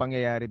sa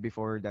pangyayari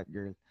before that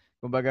girl.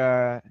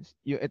 Kumbaga,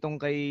 itong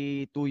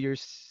kay 2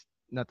 years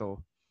na to,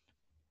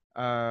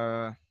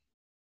 ah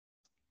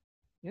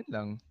yun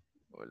lang.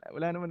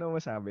 Wala naman ako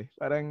masabi.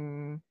 Parang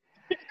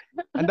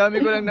ang dami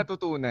ko lang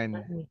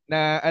natutunan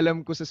na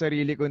alam ko sa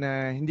sarili ko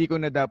na hindi ko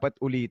na dapat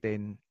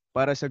ulitin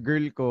para sa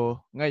girl ko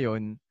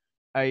ngayon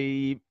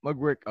ay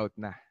mag-workout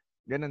na.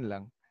 Ganun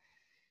lang.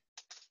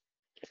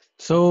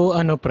 So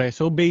ano pre,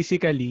 so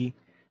basically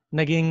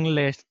naging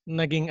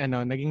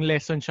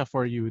lesson siya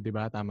for you, 'di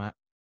ba? Tama.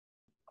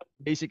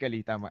 Basically,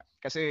 tama.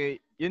 Kasi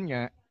yun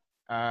nga,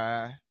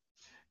 ah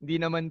hindi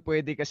naman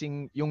pwede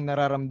kasing yung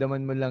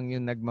nararamdaman mo lang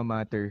yung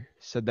nagmamatter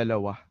sa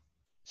dalawa,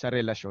 sa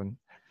relasyon.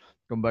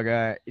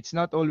 Kumbaga, it's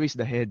not always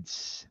the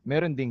heads.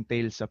 Meron ding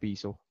tails sa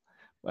piso.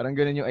 Parang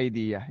ganun yung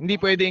idea. Hindi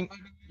pwedeng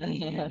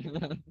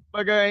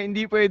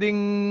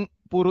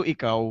puro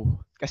ikaw.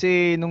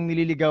 Kasi nung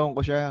nililigawan ko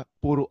siya,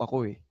 puro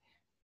ako eh.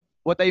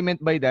 What I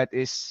meant by that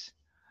is,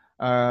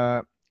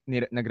 uh,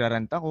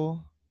 nagrarant ako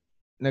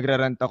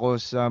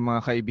sa mga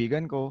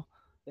kaibigan ko.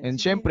 And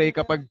syempre,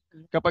 kapag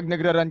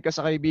nagrarant ka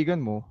sa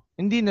kaibigan mo,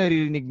 hindi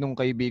naririnig nung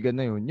kaibigan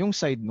na yun, yung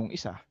side nung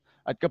isa.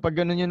 At kapag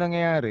ganun yung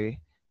nangyayari,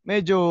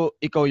 medyo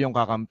ikaw yung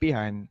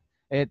kakampihan.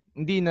 At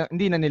hindi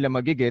na nila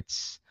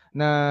magigets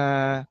na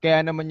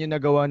kaya naman yung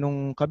nagawa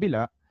nung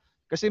kabila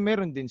kasi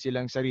meron din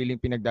silang sariling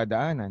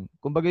pinagdadaanan.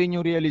 Kumbaga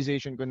yun yung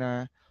realization ko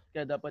na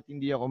kaya dapat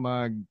hindi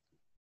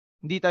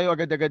tayo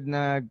agad-agad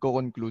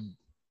nagko-conclude.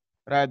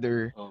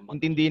 Rather,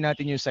 intindihin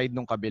natin yung side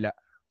nung kabila.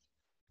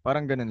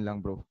 Parang ganun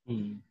lang, bro.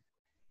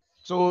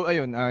 So,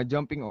 ayun,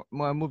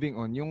 moving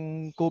on,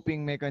 yung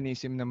coping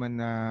mechanism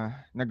naman na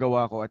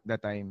nagawa ko at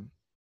that time,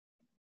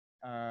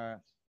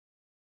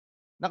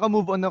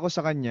 naka-move on ako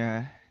sa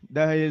kanya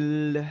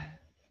dahil,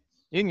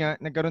 yun nga,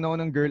 nagkaroon ako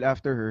ng girl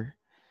after her.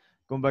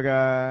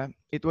 Kumbaga,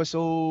 it was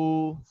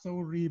so... So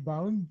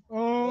rebound?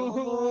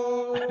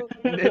 Oh!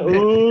 Hindi.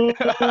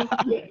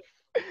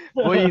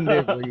 Boy.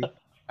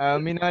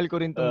 Minahal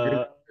ko rin tong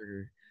girl after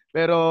her.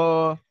 Pero,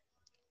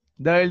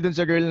 dahil dun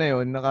sa girl na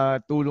yun,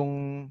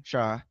 nakatulong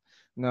siya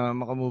na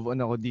makamove on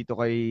ako dito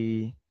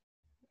kay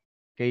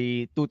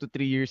 2 to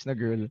 3 years na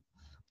girl.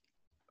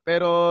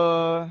 Pero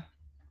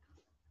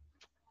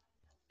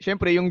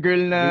syempre yung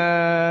girl na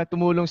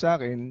tumulong sa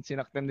akin,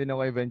 sinaktan din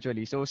ako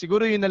eventually. So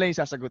siguro yun na lang yung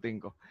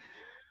sasagutin ko.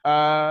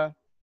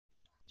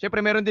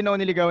 Syempre meron din ako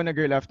niligawan na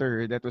girl after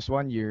her. That was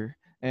 1 year.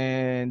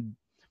 And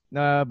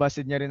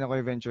nabasted niya rin ako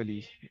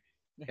eventually.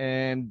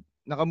 And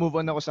nakamove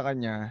on ako sa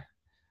kanya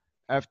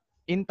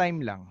in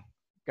time lang.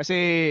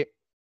 Kasi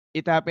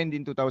it happened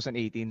in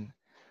 2018.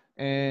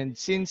 And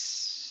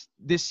since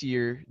this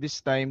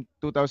time,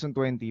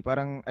 2020,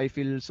 parang I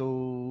feel so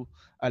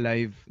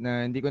alive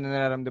na hindi ko na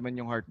nararamdaman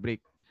yung heartbreak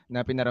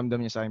na pinaramdam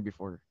niya sa akin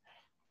before.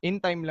 In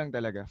time lang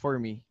talaga,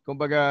 for me.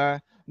 Kumbaga,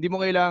 hindi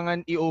mo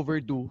kailangan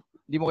i-overdo,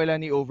 hindi mo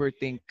kailangan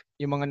i-overthink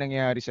yung mga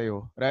nangyayari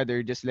sa'yo.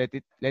 Rather, just let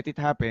it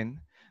happen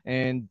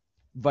and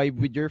vibe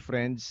with your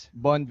friends,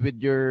 bond with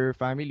your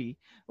family,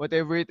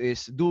 whatever it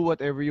is, do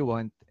whatever you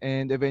want,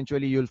 and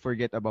eventually you'll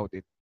forget about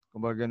it.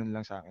 Kumbaga, ganun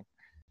lang sa akin.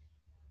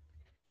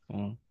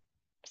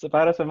 So,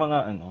 para sa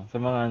mga sa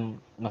mga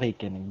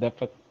nakikinig,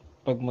 dapat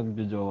pag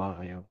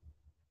magjojowa kayo,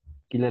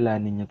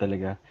 kilalanin niyo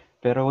talaga.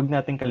 Pero wag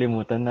nating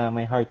kalimutan na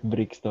may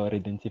heartbreak story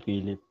din si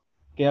Philip.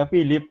 Kaya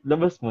Philip,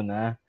 labas mo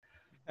na.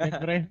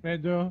 Siyempre,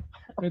 medyo,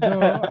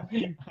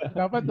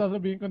 dapat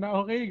sasabihin ko na,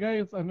 okay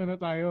guys, ano na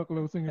tayo,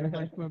 closing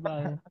remarks na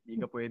tayo. Hindi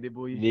ka pwede,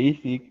 boy.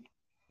 Basic.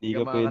 Hindi Hindi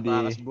ka ka pwede.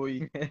 makakatakas, boy.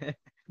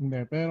 Hindi,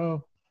 pero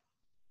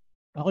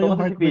ako So yung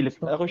kasi si Philip, heartbreaks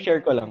to. ako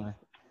share ko lang.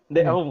 Hindi,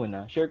 Hindi. ako muna.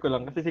 Share ko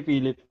lang. Kasi si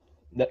Philip,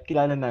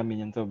 kilala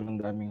namin yan. Sobrang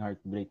daming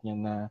heartbreak niya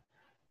na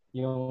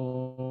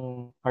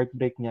yung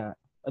heartbreak niya.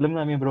 Alam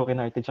namin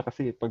broken hearted siya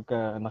kasi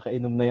pagka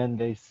nakainom na yan,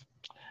 guys.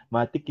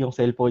 Matik yung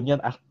cellphone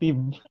niyan, active.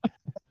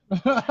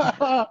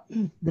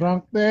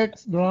 Drunk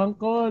text,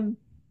 drunk call.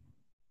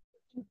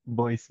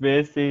 Voice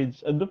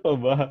message. Ano pa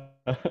ba?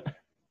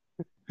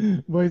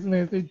 Voice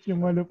message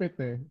yung malupit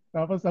eh.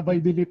 Tapos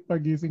sabay delete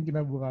pagising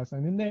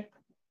kinabukasan. Hindi.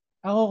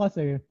 Ako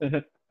kasi,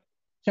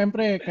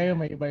 syempre kayo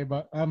may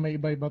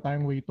iba-iba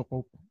tayong way to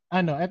cope.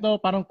 Ito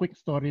parang quick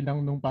story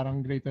lang nung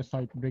parang greatest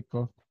heartbreak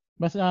ko.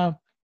 Basta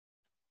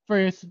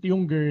first,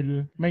 yung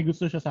girl, may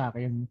gusto siya sa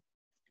akin.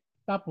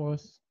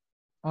 Tapos,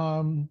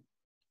 um,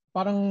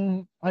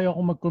 parang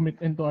ayoko mag-commit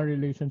into a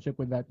relationship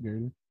with that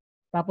girl.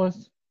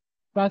 Tapos,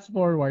 fast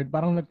forward,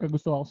 parang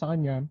nagkagusto ako sa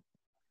kanya.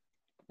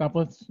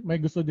 Tapos, may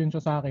gusto din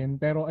siya sa akin,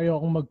 pero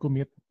ayoko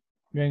mag-commit.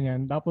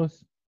 Ganyan.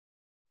 Tapos,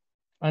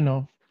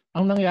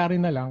 ang nangyari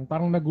na lang,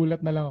 parang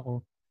nagulat na lang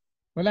ako.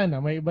 Wala na,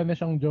 may iba na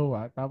siyang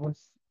jowa.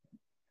 Tapos,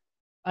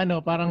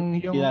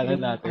 parang Kilala yung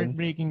natin.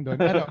 heartbreaking doon.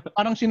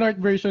 Parang short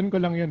version ko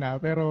lang yun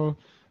pero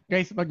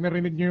guys, pag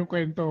narinig niyo yung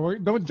kwento,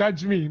 don't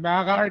judge me.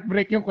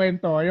 Nakaka-heartbreak yung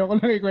kwento. Ayoko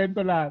lang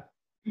ikwento lahat.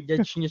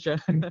 Judge niyo siya.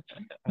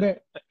 Hindi.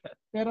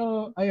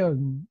 Pero,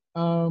 ayun,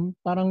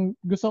 parang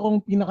gusto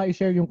kong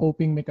pinaka-i-share yung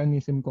coping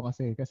mechanism ko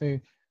kasi.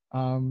 Kasi,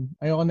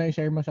 ayoko na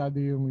i-share masyado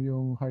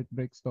yung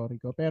heartbreak story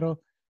ko.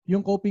 Pero,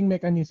 yung coping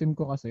mechanism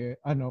ko kasi,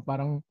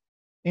 parang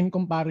in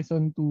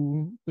comparison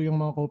to yung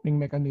mga coping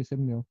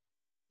mechanism nyo,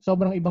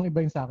 sobrang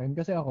ibang-iba yung sa akin.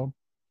 Kasi ako,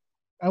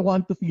 I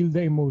want to feel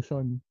the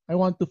emotion. I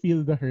want to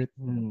feel the hurt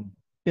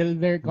till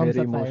there comes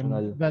Very a time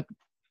emotional. that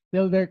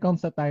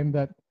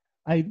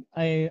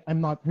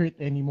I'm not hurt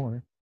anymore.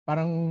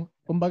 Parang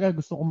kumbaga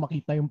gusto kong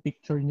makita yung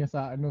picture niya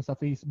sa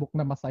Facebook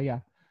na masaya.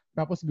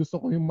 Tapos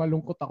gusto ko yung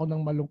malungkot ako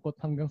ng malungkot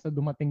hanggang sa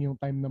dumating yung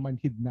time na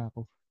manhid na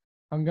ako.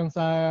 Hanggang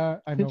sa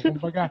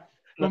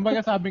kumbaga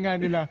sabi nga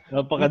nila, what makes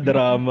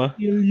Napaka-drama.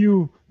 kill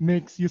you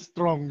makes you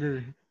stronger.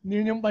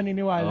 Yun yung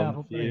paniniwala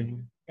ko, pre.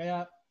 Same.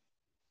 Kaya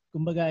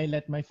kumbaga I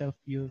let myself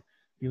feel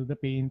the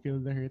pain, feel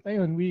the hurt.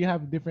 Ayun, we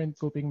have different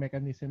coping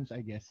mechanisms,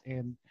 I guess.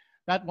 And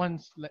that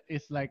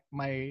is like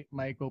my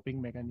coping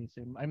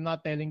mechanism. I'm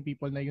not telling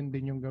people na yun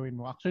din yung gawin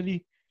mo.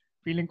 Actually,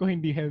 feeling ko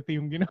hindi healthy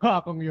yung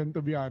ginawa kong yun,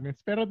 to be honest.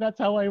 Pero that's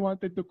how I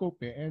wanted to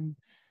cope eh. And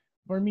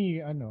for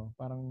me,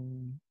 parang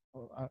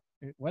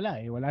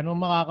wala eh. Wala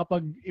namang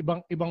makakapag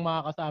ibang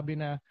makakasabi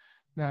na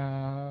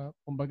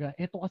kumbaga,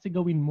 eto kasi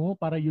gawin mo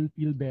para you'll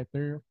feel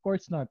better. Of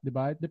course not, 'di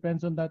ba? It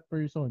depends on that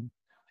person.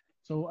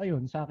 So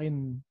ayun, sa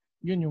akin,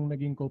 yun yung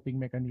naging coping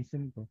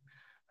mechanism ko.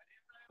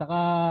 Saka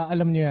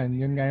alam niyo yan,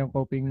 yun nga yung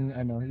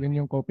yun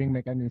yung coping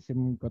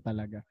mechanism ko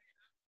talaga.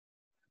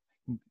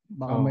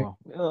 Baka may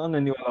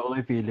Naniwala ko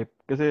kay Philip.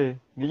 Kasi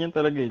ganyan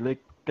talaga eh.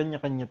 Like,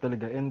 kanya-kanya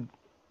talaga. And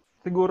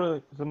siguro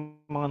sa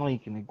mga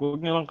nakikinig,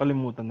 huwag niyo lang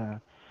kalimutan na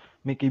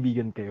may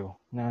kaibigan kayo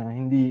na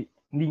hindi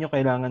niyo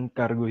kailangan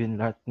karguhin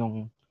lahat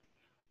ng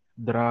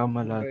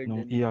drama, lahat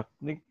ng Burden. iyak.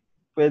 Like,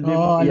 pwede Oo,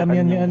 mong alam iyakan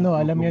yan ni yung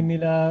alam yan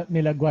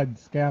nila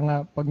Guads. Kaya nga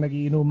pag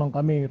nagiinuman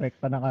kami,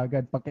 rekta na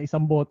kagad. Pagka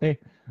isang bote,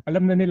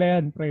 alam na nila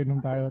yan, pre, nung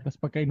tayo. Tapos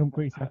pagkainom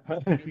ko isa,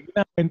 sige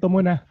na, kwento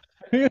mo na.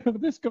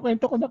 Tapos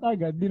kwento ko na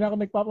kagad, di na ako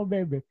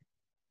nagpapabebe.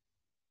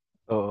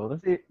 Oo,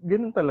 kasi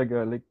ganun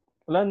talaga. Like,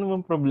 wala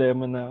namang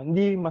problema na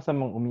hindi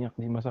masamang umiyak,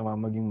 hindi masama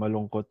maging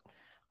malungkot.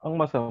 Ang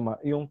masama,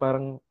 yung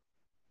parang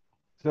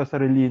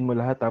sasarilihin mo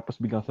lahat tapos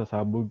biglang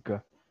sasabog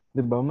ka.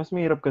 'Di ba? Mas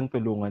mahirap kang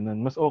tulungan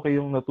nun. Mas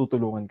okay yung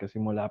natutulungan ka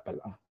simula pa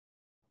lang.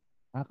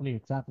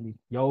 Exactly.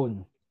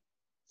 Yun.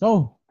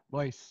 So,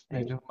 boys,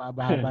 medyo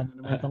mahaba na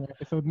naman tong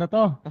episode na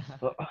to.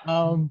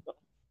 Um,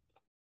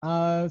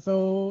 so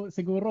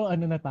siguro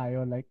na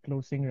tayo, like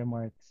closing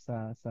remarks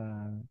sa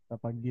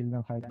pag-deal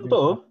ng heartbreak.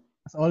 Totoo?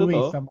 As always,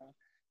 Totoo?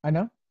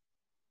 ano?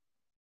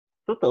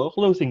 Totoo?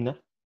 Closing na?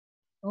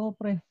 Oh,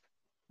 pre.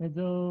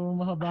 Medyo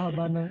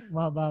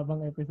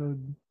mahabang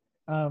episode.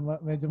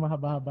 Medyo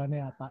mahaba-haba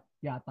na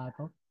yata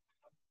to.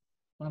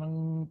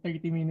 Parang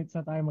 30 minutes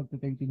na tayo, magto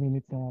 30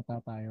 minutes na yata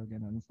tayo,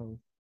 ganun. So,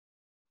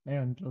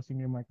 ayun, closing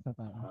remarks na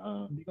tayo.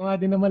 Hindi ko nga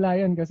din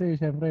namalayan kasi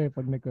syempre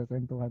pag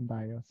nagkukwentuhan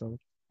tayo. So,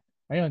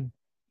 ayun.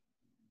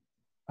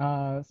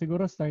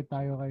 Siguro start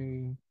tayo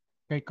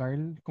kay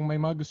Carl. Kung may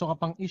mga gusto ka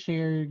pang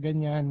i-share,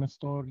 ganyan, na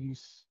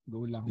stories,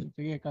 go lang.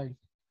 Sige, Carl.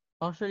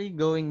 Actually,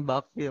 going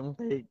back yung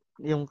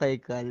kay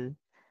Cal,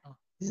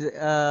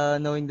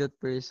 knowing that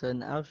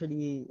person,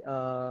 actually,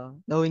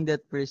 knowing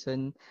that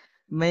person,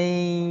 may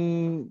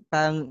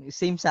parang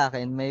same sa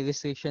akin, may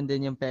restriction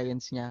din yung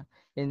parents niya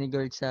in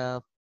regard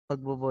sa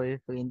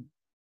pagbo-boyfriend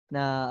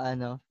na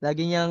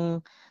lagi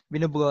niyang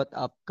binobrought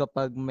up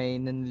kapag may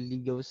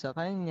nanliligaw sa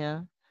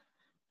kanya.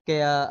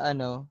 Kaya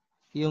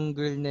yung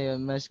girl na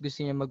yun, mas gusto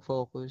niya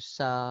mag-focus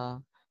sa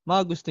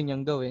mga gusto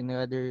niyang gawin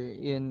rather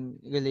in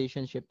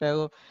relationship.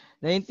 Pero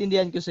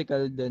naiintindihan ko si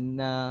Carl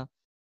dun na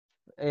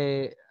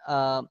eh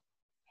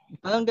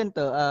parang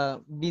ganito,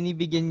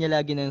 binibigyan niya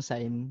lagi ng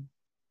sign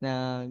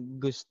na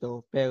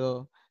gusto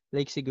pero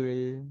like si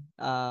girl,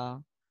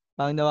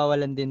 parang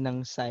nawawalan din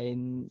ng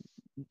sign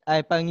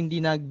ay parang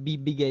hindi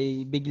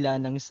nagbibigay bigla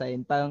ng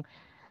sign. Parang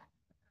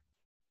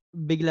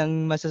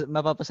biglang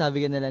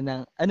mapapasabi ka na lang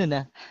ng ano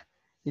na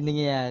yung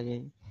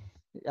nangyayari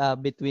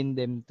between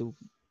them two.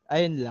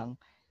 Ayun lang.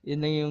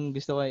 Yun lang yung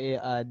gusto ko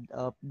i-add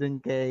up dun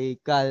kay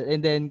Cal.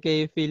 And then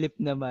kay Philip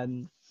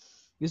naman,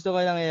 gusto ko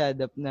lang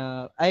i-add up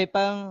na, ay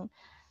parang,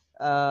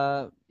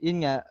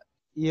 yun nga,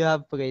 you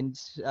have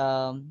friends.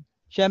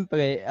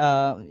 Syempre,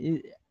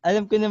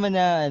 alam ko naman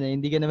na ano,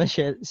 hindi ka naman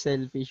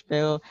selfish.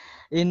 Pero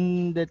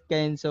in that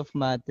kinds of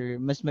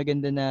matter, mas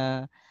maganda na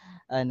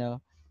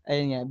ano,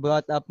 ayun nga,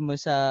 brought up mo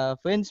sa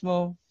friends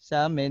mo,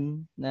 sa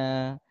amin,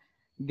 na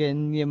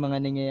ganun yung mga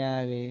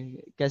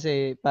nangyayari.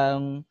 Kasi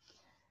parang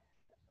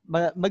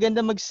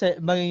maganda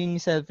maging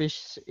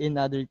selfish in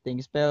other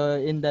things. Pero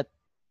in that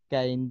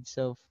kinds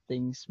of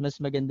things, mas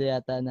maganda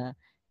yata na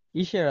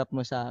i-share up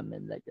mo sa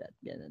amin like that.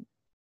 Ganun.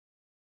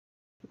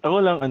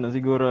 Ako lang,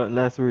 siguro,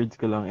 last words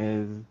ko lang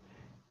is,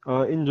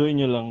 enjoy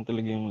nyo lang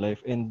talaga yung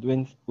life. And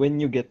when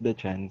you get the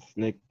chance,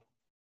 like,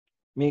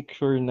 make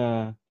sure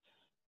na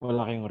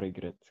wala kayong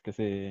regrets.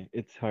 Kasi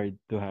it's hard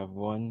to have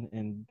one.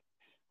 And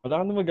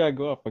wala kang na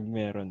magagawa pag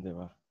meron, di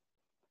ba?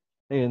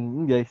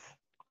 Ayun, guys.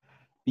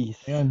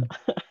 Peace. Ayun.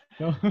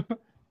 So,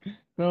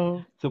 so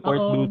Support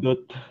ako,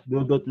 Dudot.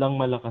 Dudot lang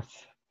malakas.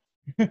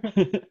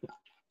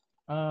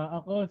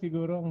 ako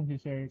siguro ang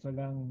share ko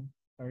lang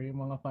or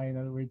yung mga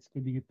final words ko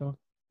dito.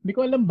 Hindi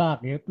ko alam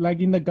bakit,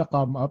 lagi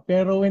nagka-come up.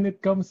 Pero when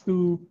it comes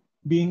to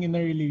being in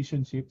a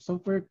relationship,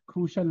 super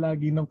crucial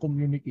lagi ng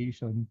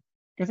communication.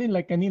 Kasi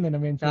like kanina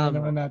na-mention na Tama.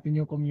 naman natin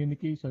yung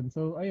communication.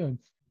 So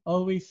ayun,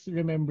 always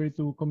remember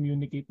to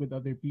communicate with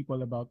other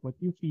people about what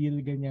you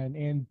feel, ganyan.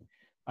 And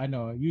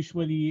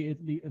usually,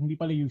 hindi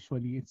pala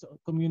usually, it's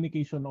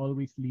communication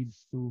always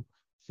leads to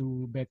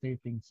better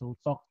things. So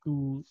talk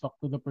to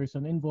the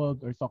person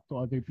involved or talk to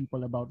other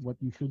people about what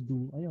you should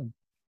do. Ayun.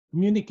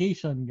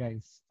 Communication,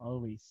 guys,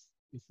 always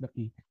is the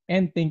key.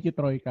 And thank you,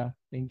 Troika.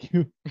 Thank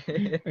you.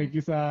 Thank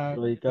you sa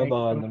Troika,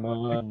 baka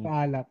naman.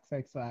 sa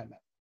extra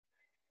alak.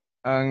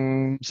 Ang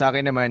sa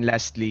akin naman,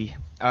 lastly,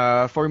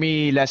 for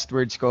me, last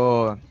words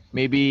ko,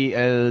 maybe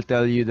I'll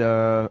tell you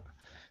the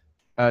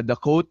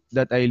quote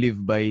that I live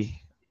by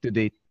to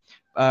date.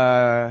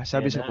 Ayan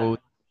na.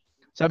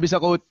 Sabi sa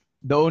quote,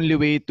 the only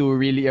way to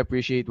really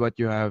appreciate what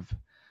you have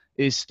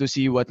is to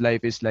see what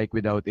life is like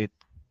without it.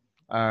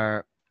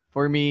 Uh,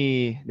 for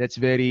me, that's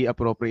very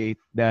appropriate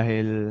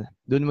dahil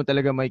doon mo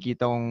talaga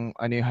makikita kung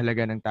ano yung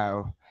halaga ng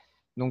tao,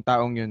 nung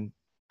taong yun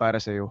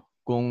para sa'yo.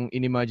 Kung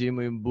inimagine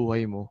mo yung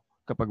buhay mo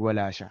kapag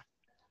wala siya.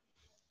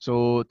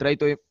 So, try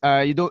to,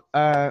 you don't,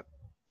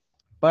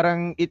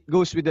 parang it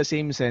goes with the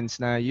same sense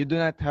na you do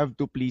not have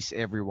to please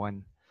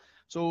everyone.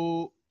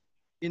 So,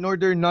 in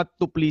order not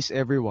to please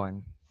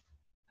everyone,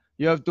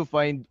 you have to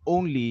find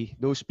only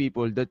those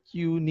people that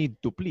you need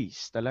to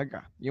please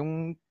talaga.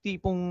 Yung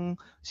tipong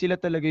sila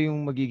talaga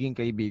yung magiging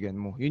kaibigan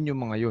mo. Yun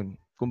yung mga yun.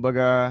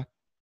 Kumbaga,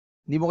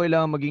 hindi mo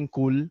kailangan maging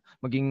cool,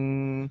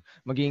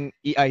 maging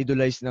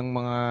i-idolize ng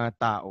mga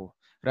tao.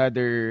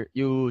 Rather,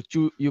 you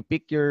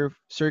pick your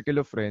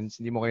circle of friends,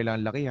 hindi mo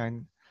kailangan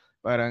lakihan.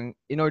 Parang,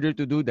 in order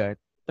to do that,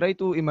 try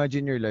to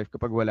imagine your life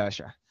kapag wala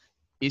siya.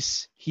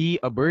 Is he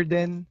a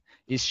burden?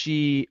 Is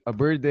she a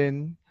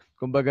burden?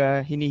 Kumbaga,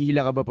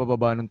 hinihila ka ba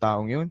pababa ng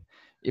taong yun?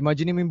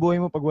 Imagine mo yung buhay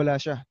mo pag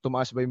wala siya.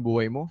 Tumaas ba yung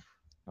buhay mo?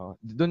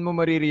 Doon mo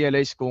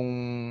marirealize kung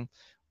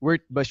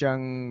worth ba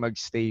siyang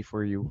magstay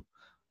for you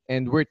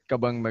and worth ka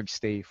bang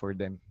magstay for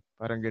them.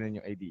 Parang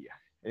ganun yung idea.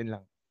 Yun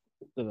lang.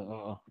 Ito,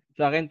 oo.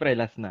 Sa akin, pre,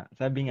 last na.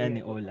 Sabi nga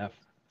ni Olaf,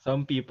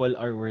 some people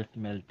are worth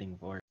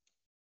melting for.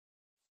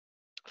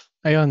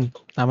 Ayun,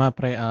 tama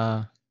pre.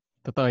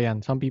 Totoo yan.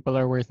 Some people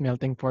are worth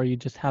melting for. You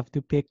just have to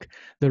pick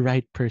the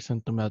right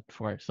person to melt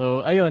for.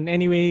 So, ayun.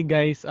 Anyway,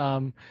 guys,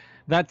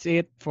 that's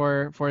it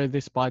for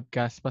this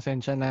podcast.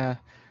 Pasensya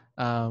na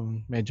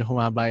medyo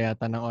humaba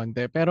yata ng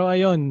onte. Pero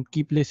ayun,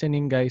 keep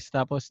listening guys.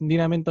 Tapos hindi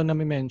namin to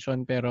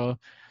na-mention pero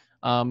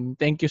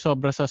thank you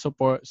sobra sa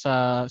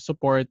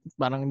support.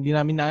 Parang hindi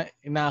namin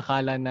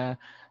inaakala na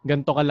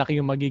ganito kalaki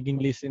yung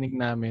magiging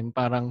listening namin.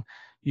 Parang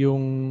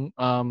yung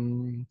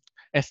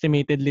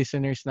estimated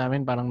listeners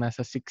namin parang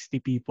nasa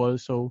 60 people.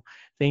 So,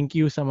 thank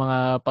you sa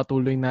mga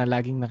patuloy na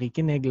laging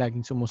nakikinig,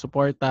 laging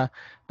sumusuporta.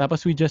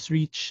 Tapos we just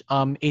reached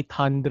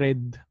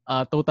 800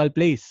 total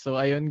plays. So,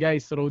 ayun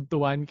guys, road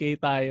to 1K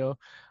tayo.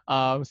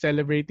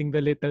 Celebrating the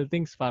little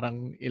things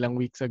parang ilang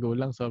weeks ago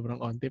lang, sobrang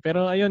onti.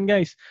 Pero ayun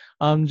guys,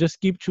 just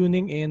keep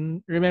tuning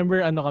in. Remember,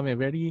 kami,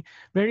 very,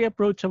 very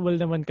approachable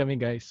naman kami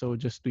guys. So,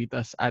 just tweet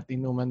us at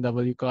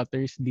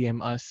 @InumanWCutters,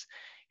 DM us.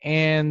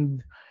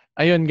 And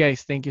ayun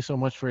guys, thank you so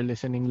much for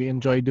listening. We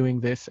enjoy doing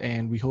this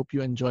and we hope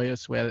you enjoy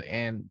as well.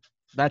 And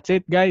that's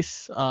it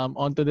guys.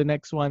 On to the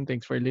next one.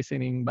 Thanks for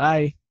listening.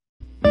 Bye.